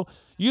it and go,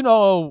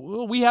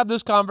 we have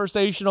this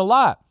conversation a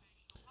lot.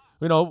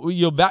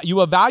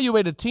 You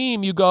evaluate a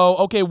team, you go,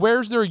 okay,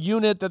 where's their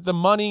unit that the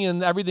money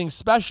and everything's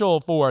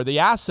special for, the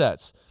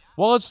assets?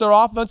 Well, it's their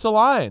offensive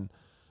line.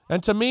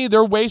 And to me,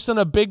 they're wasting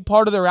a big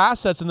part of their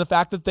assets in the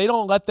fact that they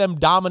don't let them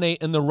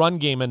dominate in the run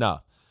game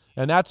enough.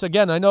 And that's,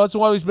 again, I know it's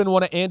always been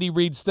one of Andy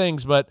Reid's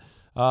things, but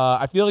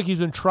I feel like he's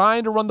been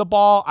trying to run the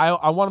ball.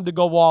 I want him to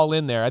go all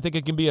in there. I think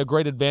it can be a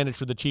great advantage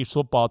for the Chiefs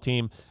football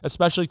team,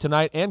 especially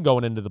tonight and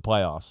going into the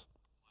playoffs.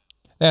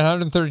 And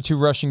 132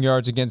 rushing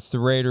yards against the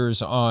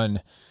Raiders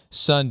on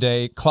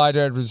Sunday. Clyde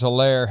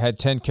Edwards-Helaire had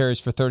 10 carries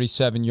for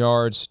 37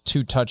 yards,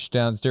 2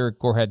 touchdowns. Derek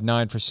Gore had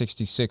 9 for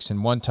 66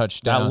 and 1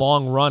 touchdown. That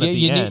long run at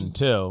the end,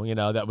 too.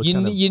 That was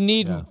you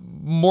need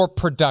more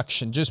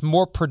production, just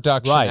more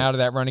production out of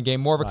that running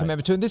game, more of a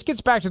commitment to it. And this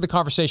gets back to the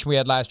conversation we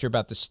had last year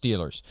about the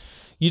Steelers.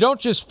 You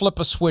don't just flip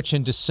a switch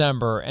in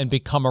December and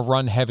become a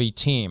run-heavy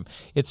team.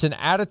 It's an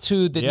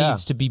attitude that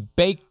needs to be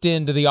baked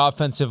into the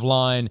offensive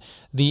line,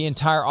 the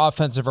entire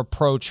offensive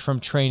approach from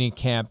training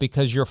camp,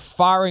 because you're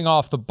firing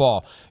off the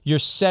ball. You're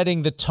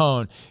setting the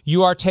tone.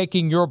 You are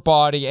taking your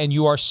body and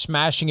you are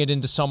smashing it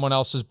into someone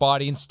else's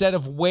body instead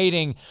of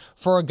waiting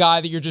for a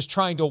guy that you're just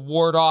trying to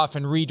ward off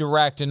and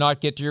redirect and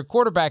not get to your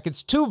quarterback.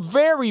 It's two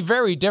very,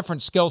 very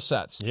different skill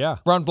sets. Yeah.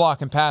 Run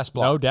block and pass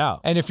block. No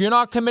doubt. And if you're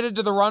not committed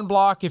to the run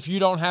block, if you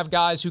don't have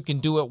guys who can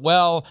do it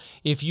well,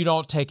 if you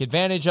don't take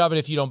advantage of it,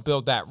 if you don't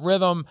build that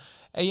rhythm,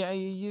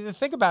 you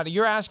think about it.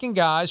 You're asking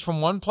guys from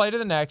one play to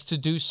the next to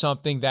do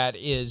something that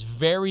is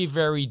very,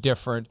 very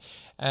different.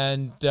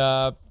 And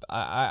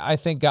I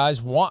think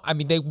guys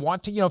they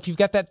want to, if you've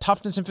got that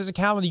toughness and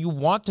physicality, you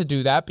want to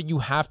do that, but you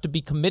have to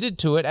be committed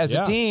to it as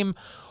a team,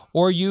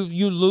 or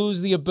you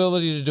lose the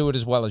ability to do it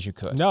as well as you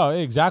could. No,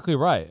 exactly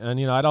right. And,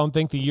 I don't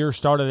think the year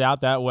started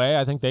out that way.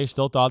 I think they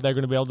still thought they were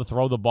going to be able to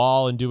throw the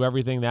ball and do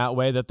everything that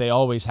way that they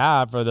always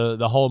have for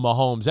the whole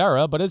Mahomes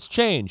era, but it's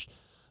changed.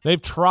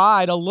 They've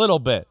tried a little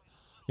bit,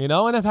 and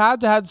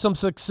have had some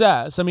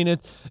success. I mean,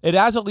 it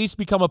has at least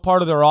become a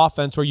part of their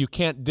offense where you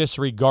can't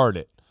disregard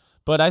it.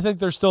 But I think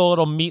there's still a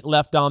little meat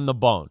left on the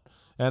bone.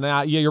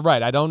 And you're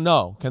right. I don't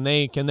know. Can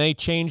they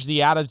change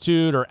the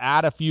attitude or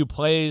add a few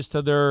plays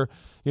to their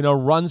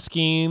run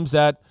schemes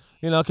that,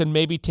 can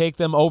maybe take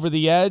them over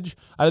the edge?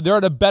 They're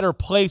at a better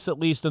place, at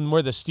least, than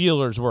where the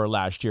Steelers were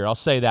last year. I'll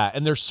say that.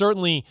 And they're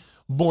certainly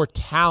more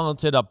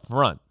talented up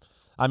front.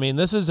 I mean,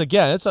 this is,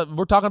 again,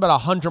 we're talking about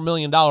a $100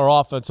 million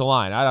offensive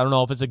line. I don't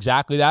know if it's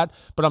exactly that,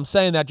 but I'm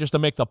saying that just to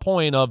make the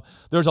point of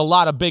there's a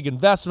lot of big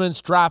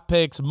investments, draft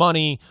picks,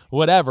 money,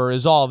 whatever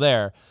is all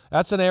there.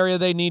 That's an area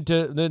they need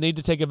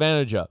to take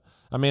advantage of.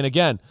 I mean,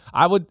 again,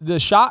 the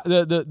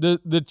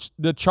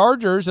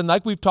Chargers, and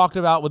like we've talked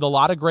about with a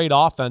lot of great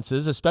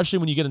offenses, especially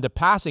when you get into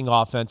passing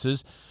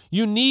offenses,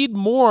 you need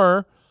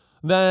more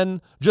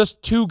than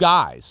just two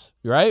guys,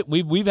 right?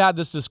 We've had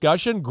this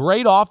discussion.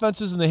 Great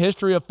offenses in the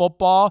history of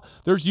football,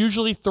 there's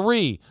usually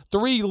three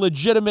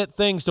legitimate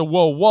things to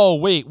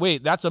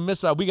wait, that's a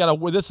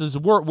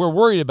mismatch. We're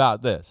worried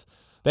about this.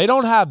 They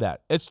don't have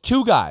that. It's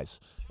two guys.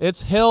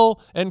 It's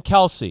Hill and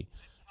Kelsey.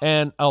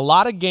 And a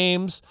lot of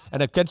games,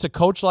 and against a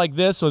coach like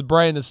this with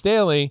Brandon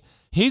Staley,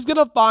 he's going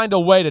to find a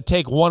way to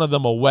take one of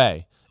them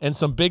away in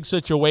some big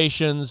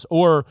situations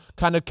or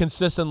kind of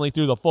consistently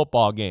through the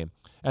football game.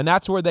 And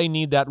that's where they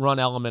need that run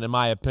element, in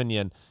my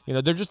opinion.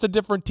 They're just a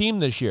different team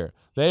this year.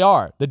 They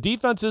are. The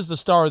defense is the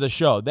star of the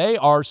show. They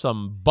are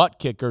some butt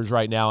kickers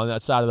right now on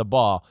that side of the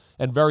ball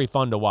and very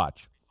fun to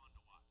watch.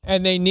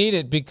 And they need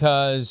it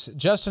because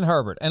Justin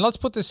Herbert, and let's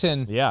put this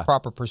in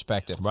proper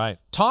perspective. Right.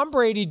 Tom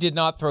Brady did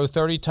not throw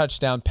 30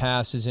 touchdown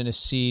passes in a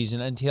season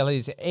until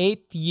his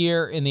 8th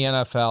year in the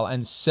NFL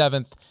and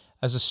 7th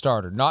as a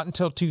starter, not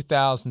until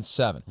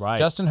 2007. Right.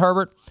 Justin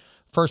Herbert,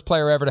 first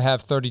player ever to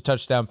have 30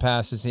 touchdown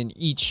passes in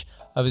each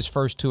of his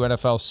first 2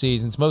 NFL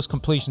seasons. Most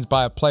completions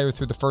by a player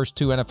through the first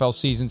 2 NFL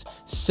seasons,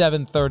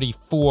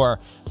 734.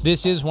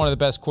 This is one of the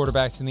best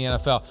quarterbacks in the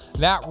NFL.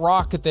 That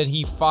rocket that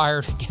he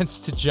fired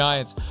against the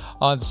Giants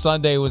on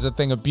Sunday was a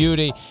thing of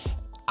beauty.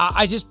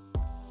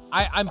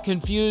 I'm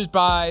confused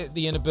by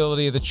the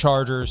inability of the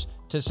Chargers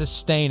to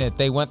sustain it.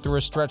 They went through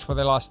a stretch where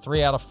they lost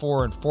 3 out of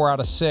 4 and 4 out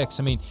of 6.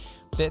 I mean,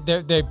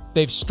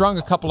 they've strung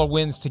a couple of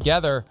wins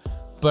together.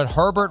 But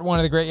Herbert, one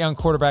of the great young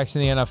quarterbacks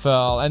in the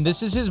NFL, and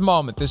this is his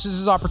moment. This is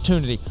his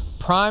opportunity.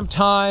 Prime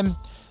time,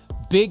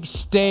 big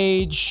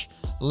stage.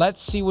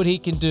 Let's see what he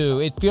can do.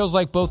 It feels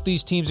like both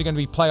these teams are going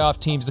to be playoff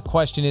teams. The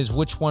question is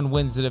which one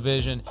wins the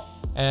division.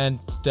 And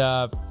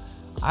I've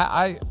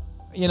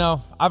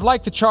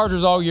liked the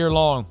Chargers all year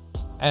long.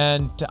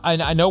 And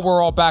I know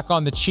we're all back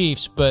on the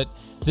Chiefs, but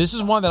this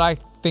is one that I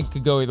think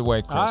could go either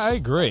way, Chris. I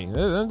agree.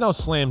 There's no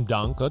slam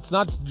dunk. Let's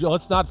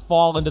not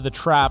fall into the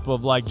trap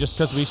of just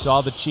because we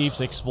saw the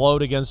Chiefs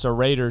explode against a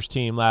Raiders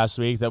team last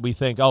week that we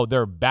think, oh,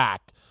 they're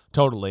back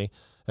totally.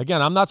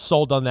 Again, I'm not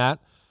sold on that.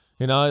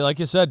 Like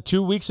you said,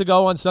 2 weeks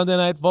ago on Sunday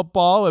Night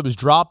Football, it was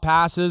drop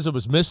passes, it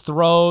was missed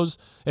throws,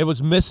 it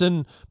was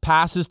missing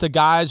passes to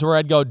guys where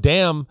I'd go,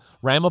 damn,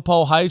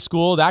 Ramapo High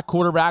School, that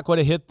quarterback would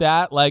have hit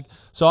that.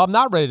 So I'm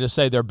not ready to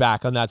say they're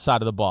back on that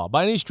side of the ball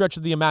by any stretch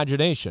of the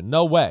imagination.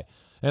 No way.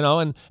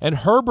 And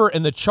Herbert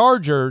and the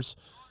Chargers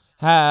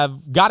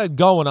have got it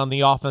going on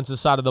the offensive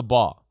side of the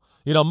ball.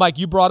 Mike,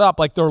 you brought up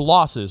their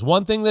losses.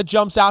 One thing that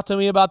jumps out to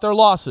me about their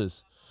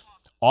losses,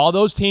 all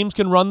those teams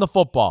can run the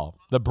football.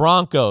 The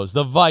Broncos,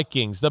 the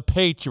Vikings, the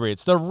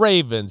Patriots, the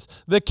Ravens,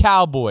 the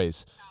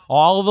Cowboys.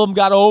 All of them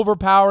got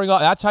overpowering.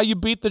 That's how you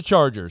beat the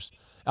Chargers.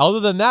 Other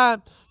than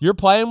that, you're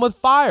playing with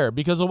fire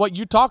because of what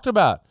you talked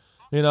about.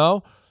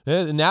 Now,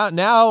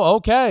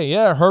 okay,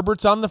 yeah,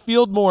 Herbert's on the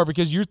field more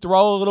because you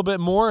throw a little bit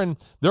more, and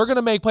they're going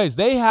to make plays.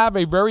 They have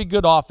a very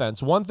good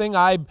offense. One thing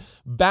I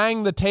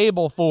banged the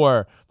table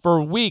for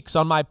weeks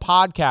on my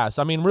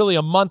podcast, really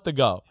a month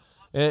ago,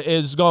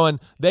 is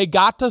they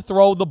got to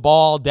throw the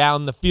ball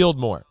down the field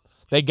more.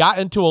 They got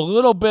into a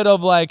little bit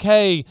of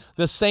hey,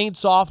 the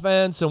Saints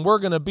offense, and we're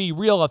going to be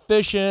real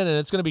efficient, and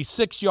it's going to be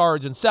 6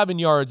 yards and 7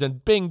 yards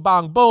and bing,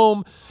 bong,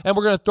 boom, and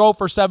we're going to throw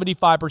for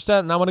 75%,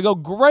 and I want to go,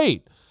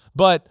 great.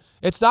 But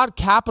it's not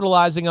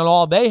capitalizing on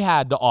all they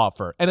had to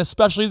offer, and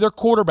especially their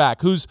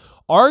quarterback, who's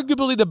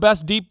arguably the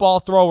best deep ball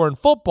thrower in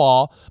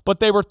football,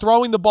 but they were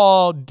throwing the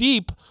ball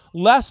deep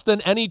less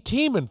than any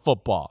team in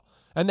football.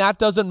 And that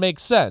doesn't make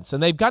sense.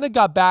 And they've kind of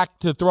got back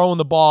to throwing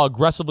the ball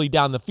aggressively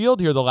down the field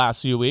here the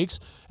last few weeks.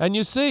 And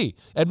you see,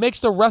 it makes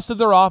the rest of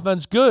their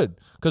offense good.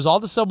 Because all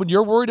of a sudden, when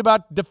you're worried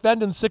about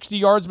defending 60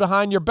 yards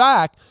behind your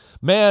back,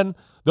 man,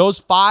 those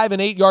 5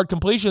 and 8 yard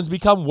completions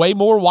become way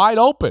more wide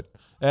open.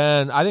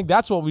 And I think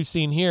that's what we've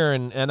seen here.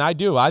 And I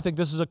do. I think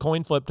this is a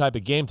coin flip type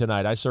of game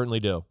tonight. I certainly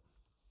do.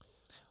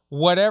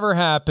 Whatever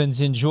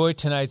happens, enjoy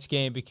tonight's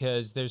game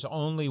because there's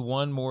only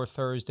one more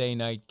Thursday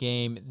night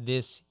game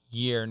this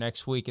year.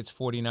 Next week, it's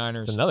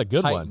 49ers. It's another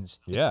good Titans.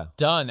 one. Yeah. It's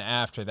done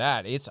after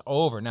that. It's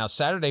over. Now,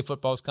 Saturday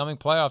football's coming.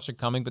 Playoffs are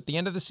coming, but the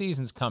end of the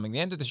season's coming. The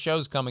end of the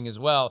show's coming as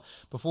well.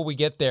 Before we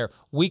get there,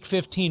 Week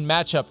 15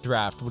 matchup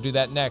draft. We'll do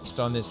that next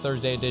on this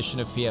Thursday edition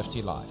of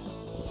PFT Live.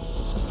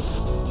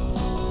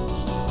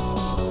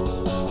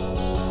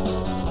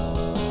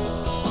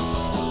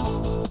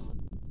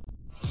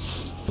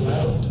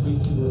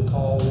 You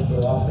recall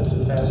the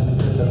offensive pass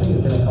interference. I think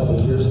it's been a couple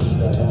of years since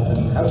that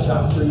happened. How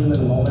shocked were you in the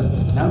moment?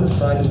 How much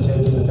pride do you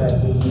take in the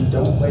fact that you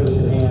don't play with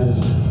your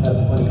hands at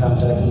the point of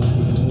contact and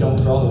you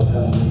don't draw those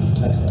penalties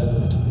next to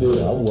it?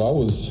 Yeah, I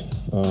was.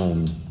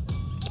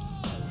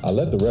 I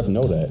let the ref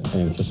know that,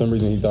 and for some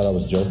reason he thought I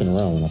was joking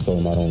around when I told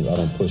him I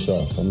don't push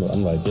off.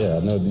 I'm like, yeah, I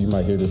know you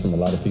might hear this from a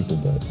lot of people,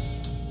 but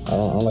I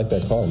don't like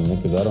that call, man,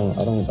 because I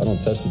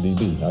don't touch the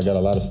DB. I got a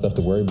lot of stuff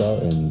to worry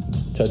about, and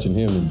touching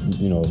him,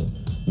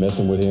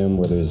 messing with him,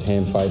 whether it's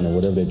hand fighting or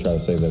whatever they try to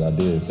say that I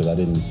did, because I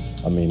didn't.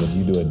 I mean, if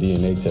you do a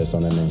DNA test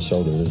on that man's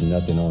shoulder, there's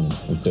nothing on him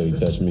until he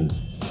touched me.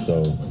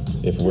 So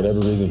if for whatever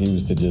reason he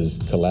was to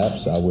just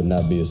collapse, I would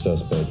not be a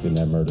suspect in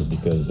that murder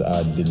because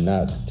I did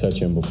not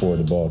touch him before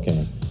the ball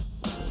came.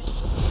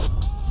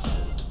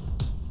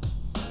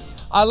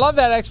 I love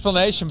that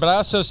explanation, but I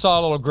also saw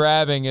a little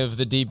grabbing of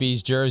the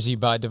DB's jersey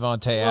by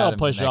Devontae Adams. A little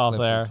push off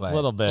there. A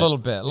little bit. A little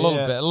bit. A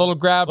little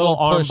grab, a little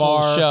push, a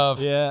little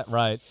shove. Yeah,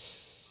 right.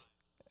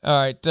 All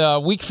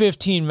right, Week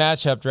 15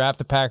 matchup draft.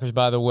 The Packers,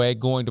 by the way,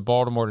 going to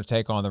Baltimore to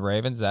take on the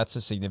Ravens. That's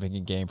a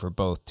significant game for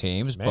both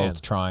teams,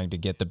 both trying to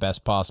get the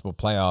best possible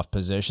playoff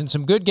position.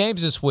 Some good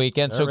games this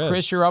weekend. So,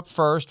 Chris, you're up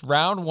first.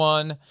 Round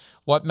one.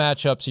 What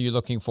matchups are you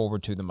looking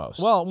forward to the most?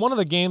 Well, one of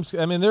the games,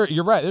 I mean,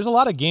 you're right. There's a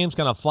lot of games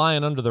kind of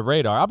flying under the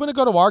radar. I'm going to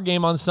go to our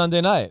game on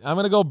Sunday night. I'm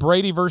going to go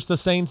Brady versus the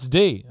Saints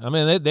D. I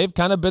mean, they've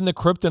kind of been the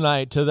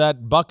kryptonite to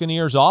that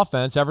Buccaneers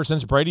offense ever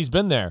since Brady's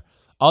been there,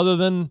 other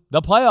than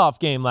the playoff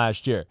game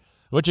last year.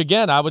 Which,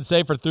 again, I would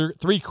say for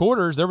three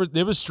quarters, there was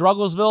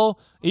Strugglesville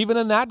even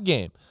in that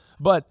game.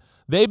 But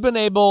they've been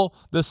able,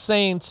 the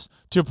Saints,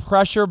 to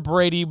pressure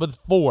Brady with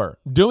 4.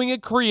 Doing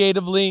it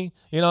creatively.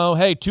 You know,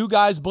 hey, 2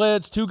 guys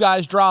blitz, 2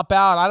 guys drop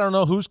out. I don't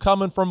know who's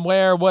coming from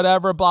where,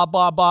 whatever, blah,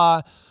 blah,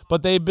 blah.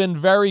 But they've been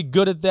very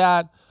good at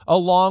that,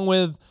 along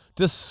with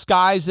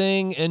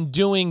disguising and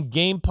doing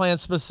game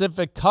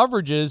plan-specific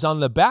coverages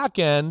on the back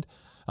end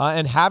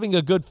and having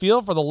a good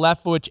feel for the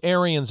Leftwich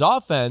Arians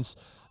offense.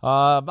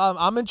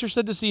 I'm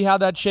interested to see how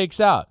that shakes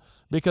out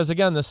because,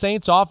 again, the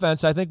Saints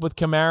offense, I think with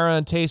Kamara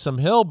and Taysom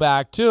Hill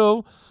back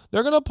too,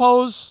 they're going to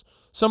pose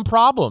some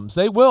problems.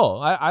 They will.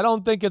 I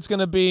don't think it's going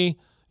to be,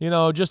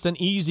 just an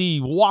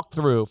easy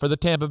walkthrough for the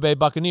Tampa Bay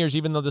Buccaneers,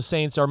 even though the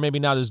Saints are maybe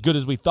not as good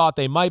as we thought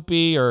they might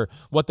be or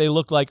what they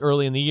looked like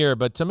early in the year.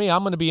 But to me,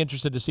 I'm going to be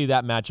interested to see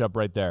that matchup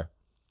right there.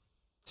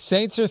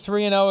 Saints are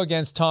 3-0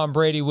 against Tom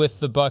Brady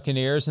with the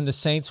Buccaneers, and the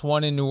Saints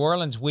won in New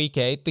Orleans Week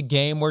 8, the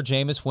game where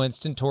Jameis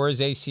Winston tore his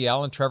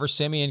ACL and Trevor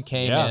Siemian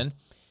came in,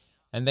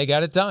 and they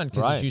got it done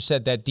because, as you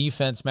said, that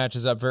defense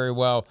matches up very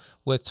well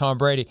with Tom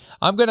Brady.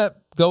 I'm going to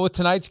go with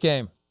tonight's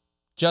game,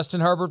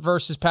 Justin Herbert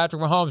versus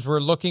Patrick Mahomes. We're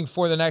looking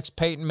for the next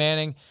Peyton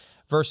Manning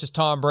versus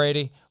Tom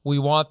Brady. We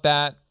want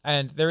that,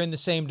 and they're in the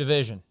same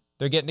division.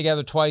 They're getting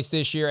together twice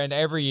this year and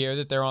every year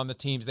that they're on the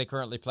teams they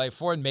currently play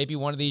for, and maybe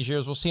one of these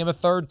years we'll see them a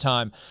third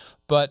time.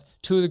 But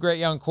 2 of the great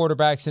young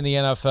quarterbacks in the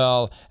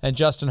NFL, and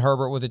Justin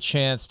Herbert with a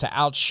chance to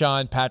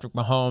outshine Patrick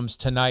Mahomes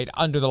tonight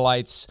under the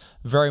lights.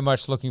 Very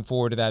much looking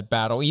forward to that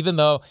battle, even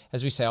though,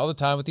 as we say all the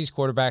time with these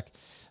quarterback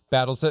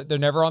battles, they're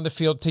never on the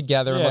field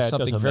together unless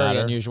something very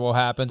unusual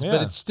happens.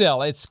 But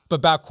it's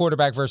about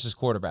quarterback versus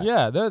quarterback.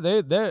 Yeah,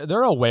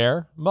 they're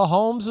aware.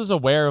 Mahomes is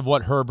aware of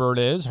what Herbert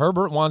is.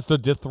 Herbert wants to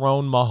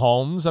dethrone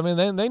Mahomes. I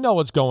mean, they know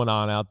what's going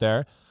on out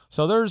there.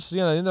 So there's,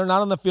 they're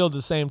not on the field at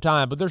the same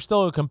time, but there's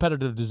still a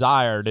competitive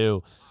desire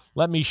to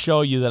let me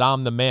show you that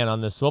I'm the man on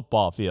this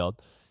football field.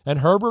 And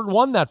Herbert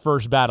won that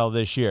first battle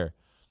this year.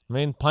 I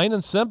mean, plain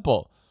and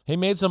simple. He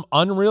made some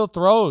unreal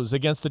throws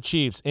against the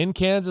Chiefs in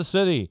Kansas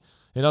City.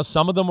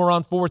 Some of them were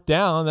on 4th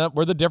down. That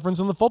were the difference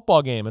in the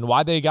football game and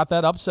why they got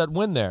that upset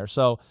win there.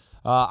 So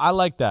I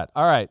like that.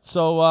 All right,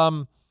 so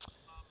I'm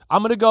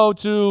going to go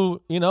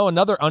to,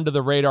 another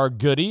under-the-radar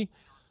goodie.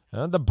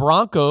 The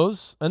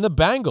Broncos and the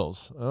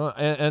Bengals.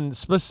 And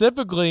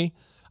specifically,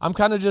 I'm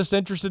kind of just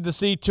interested to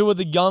see 2 of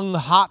the young,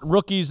 hot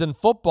rookies in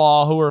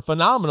football who are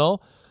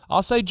phenomenal.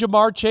 I'll say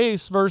Jamar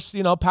Chase versus,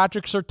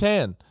 Patrick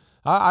Surtain.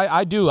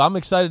 I do. I'm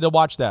excited to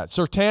watch that.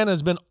 Surtain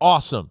has been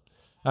awesome.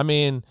 I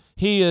mean,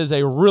 he is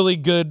a really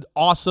good,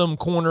 awesome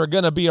corner,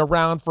 going to be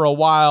around for a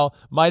while,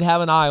 might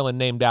have an island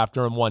named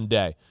after him one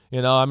day.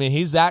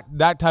 He's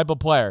that type of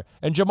player.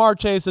 And Jamar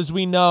Chase, as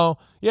we know,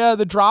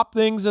 the drop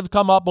things have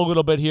come up a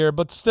little bit here,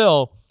 but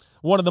still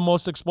one of the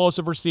most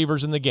explosive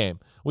receivers in the game.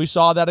 We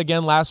saw that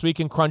again last week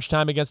in crunch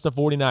time against the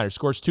 49ers.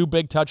 Scores 2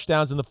 big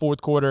touchdowns in the 4th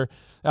quarter.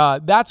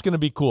 That's going to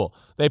be cool.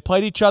 They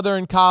played each other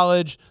in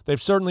college.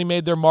 They've certainly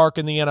made their mark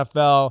in the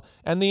NFL.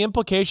 And the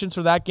implications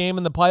for that game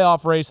in the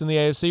playoff race in the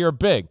AFC are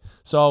big.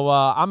 So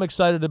I'm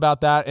excited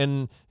about that.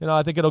 And,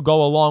 I think it'll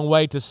go a long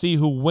way to see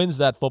who wins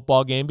that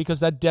football game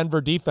because that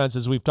Denver defense,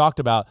 as we've talked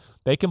about,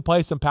 they can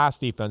play some pass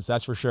defense,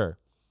 that's for sure.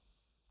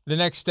 The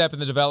next step in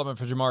the development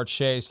for Jamar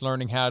Chase,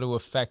 learning how to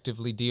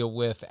effectively deal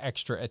with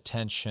extra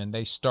attention.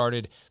 They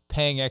started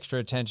paying extra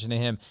attention to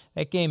him.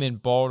 That game in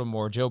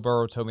Baltimore, Joe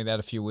Burrow told me that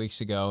a few weeks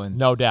ago. And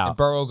no doubt. And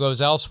Burrow goes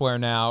elsewhere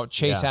now.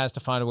 Chase has to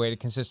find a way to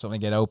consistently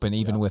get open,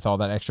 even with all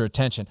that extra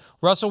attention.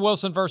 Russell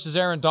Wilson versus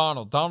Aaron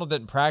Donald. Donald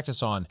didn't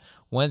practice on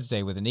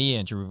Wednesday with a knee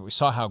injury. We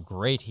saw how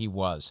great he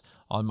was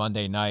on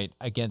Monday night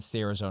against the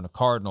Arizona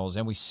Cardinals.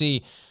 And we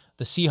see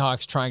the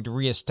Seahawks trying to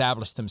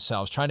reestablish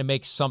themselves, trying to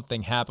make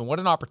something happen.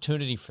 What an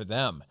opportunity for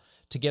them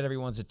to get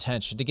everyone's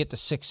attention, to get to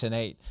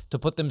 6-8, to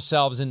put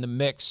themselves in the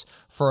mix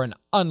for an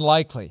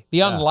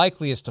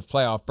unlikeliest of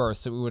playoff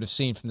berths that we would have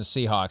seen from the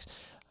Seahawks.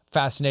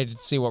 Fascinated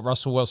to see what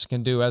Russell Wilson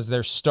can do as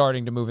they're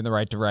starting to move in the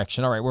right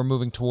direction. All right, we're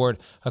moving toward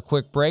a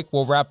quick break.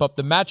 We'll wrap up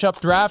the matchup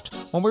draft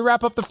when we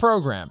wrap up the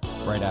program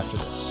right after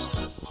this.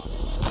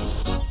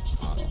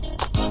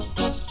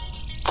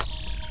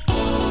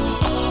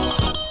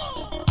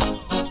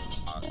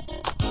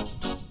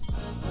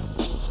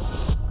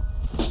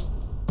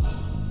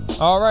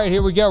 All right,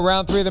 here we go.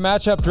 Round 3 of the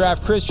matchup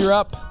draft. Chris, you're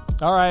up.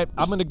 All right,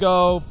 I'm going to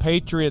go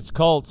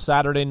Patriots-Colts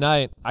Saturday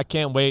night. I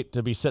can't wait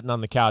to be sitting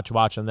on the couch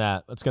watching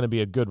that. It's going to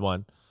be a good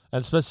one.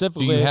 And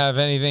specifically, do you have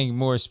anything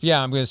more?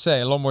 I'm going to say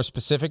a little more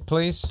specific,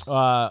 please.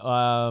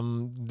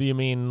 Do you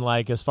mean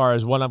like as far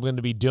as what I'm going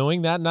to be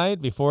doing that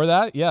night before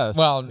that? Yes.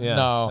 Well, yeah.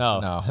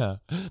 no.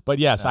 But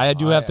yes, I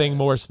do have things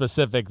more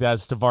specific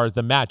as far as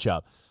the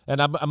matchup. And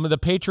I'm the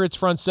Patriots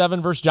front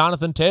seven versus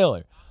Jonathan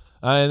Taylor.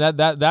 And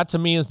that to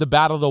me is the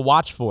battle to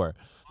watch for.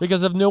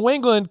 Because if New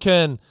England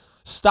can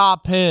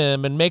stop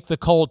him and make the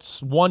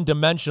Colts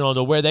one-dimensional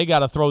to where they got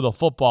to throw the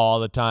football all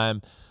the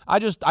time, I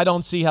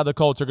don't see how the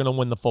Colts are going to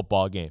win the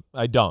football game.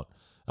 I don't.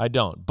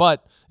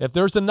 But if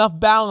there's enough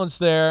balance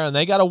there and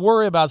they got to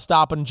worry about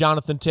stopping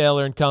Jonathan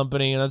Taylor and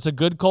company, and it's a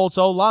good Colts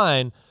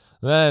O-line,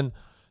 then,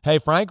 hey,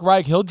 Frank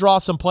Reich, he'll draw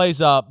some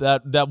plays up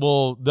that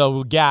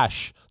will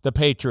gash the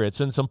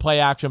Patriots and some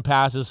play-action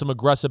passes, some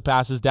aggressive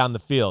passes down the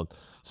field.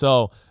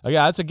 So,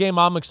 yeah, that's a game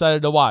I'm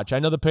excited to watch. I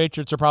know the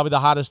Patriots are probably the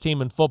hottest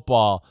team in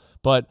football,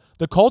 but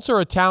the Colts are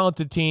a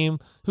talented team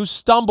who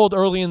stumbled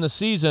early in the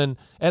season,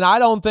 and I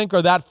don't think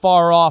are that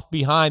far off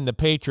behind the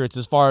Patriots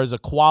as far as a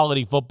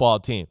quality football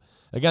team.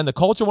 Again, the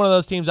Colts are one of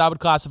those teams I would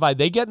classify.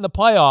 They get in the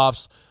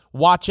playoffs,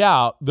 watch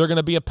out. They're going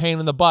to be a pain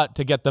in the butt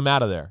to get them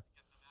out of there.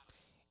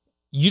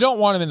 You don't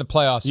want them in the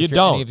playoffs if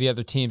you're any of the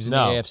other teams in the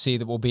AFC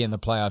that will be in the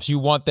playoffs. You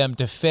want them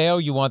to fail.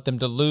 You want them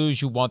to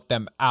lose. You want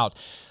them out.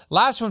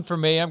 Last one for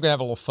me, I'm going to have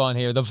a little fun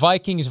here. The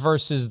Vikings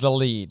versus the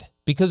lead.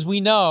 Because we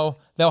know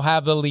they'll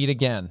have the lead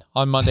again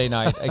on Monday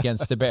night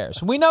against the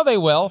Bears. We know they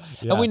will,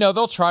 and we know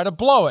they'll try to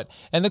blow it.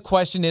 And the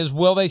question is,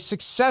 will they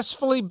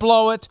successfully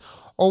blow it,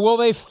 or will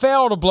they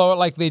fail to blow it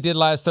like they did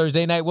last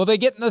Thursday night? Will they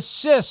get an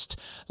assist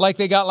like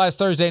they got last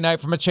Thursday night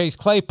from a Chase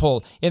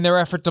Claypool in their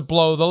effort to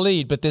blow the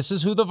lead? But this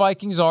is who the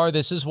Vikings are.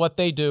 This is what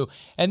they do,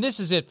 and this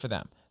is it for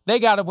them. They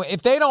got to win.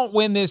 If they don't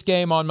win this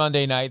game on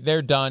Monday night,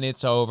 they're done.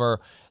 It's over.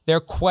 Their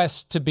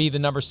quest to be the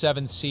number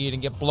 7 seed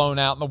and get blown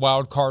out in the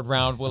wild card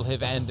round will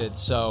have ended.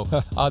 So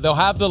they'll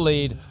have the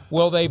lead.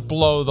 Will they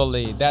blow the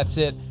lead? That's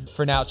it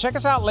for now. Check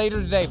us out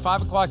later today,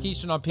 5 o'clock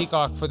Eastern on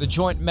Peacock for the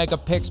Joint Mega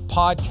Picks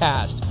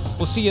podcast.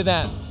 We'll see you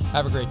then.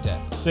 Have a great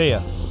day. See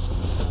ya.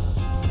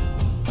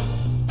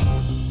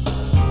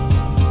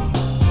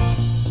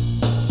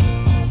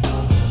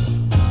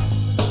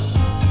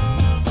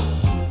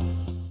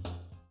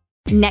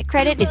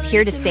 NetCredit is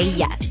here to say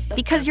yes,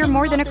 because you're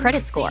more than a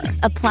credit score.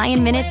 Apply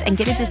in minutes and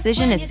get a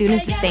decision as soon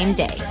as the same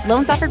day.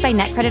 Loans offered by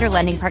NetCredit or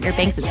lending partner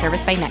banks and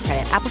serviced by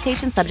NetCredit.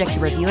 Application subject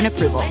to review and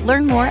approval.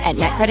 Learn more at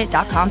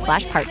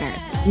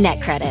netcredit.com/partners.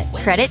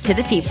 NetCredit. Credit to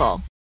the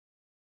people.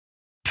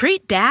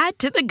 Treat Dad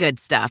to the good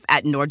stuff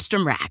at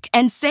Nordstrom Rack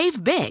and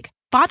save big.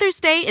 Father's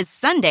Day is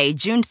Sunday,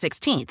 June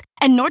 16th,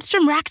 and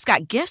Nordstrom Rack's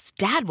got gifts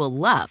Dad will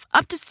love,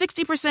 up to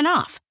 60%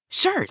 off.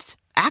 Shirts,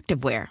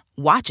 activewear,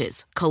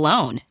 watches,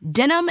 cologne,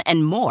 denim,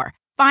 and more.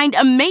 Find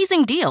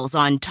amazing deals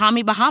on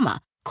Tommy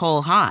Bahama,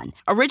 Cole Haan,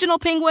 Original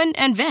Penguin,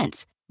 and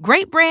Vince.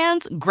 Great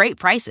brands, great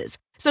prices.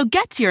 So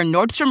get to your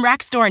Nordstrom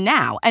Rack store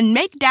now and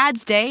make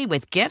Dad's day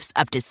with gifts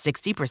up to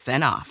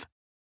 60% off.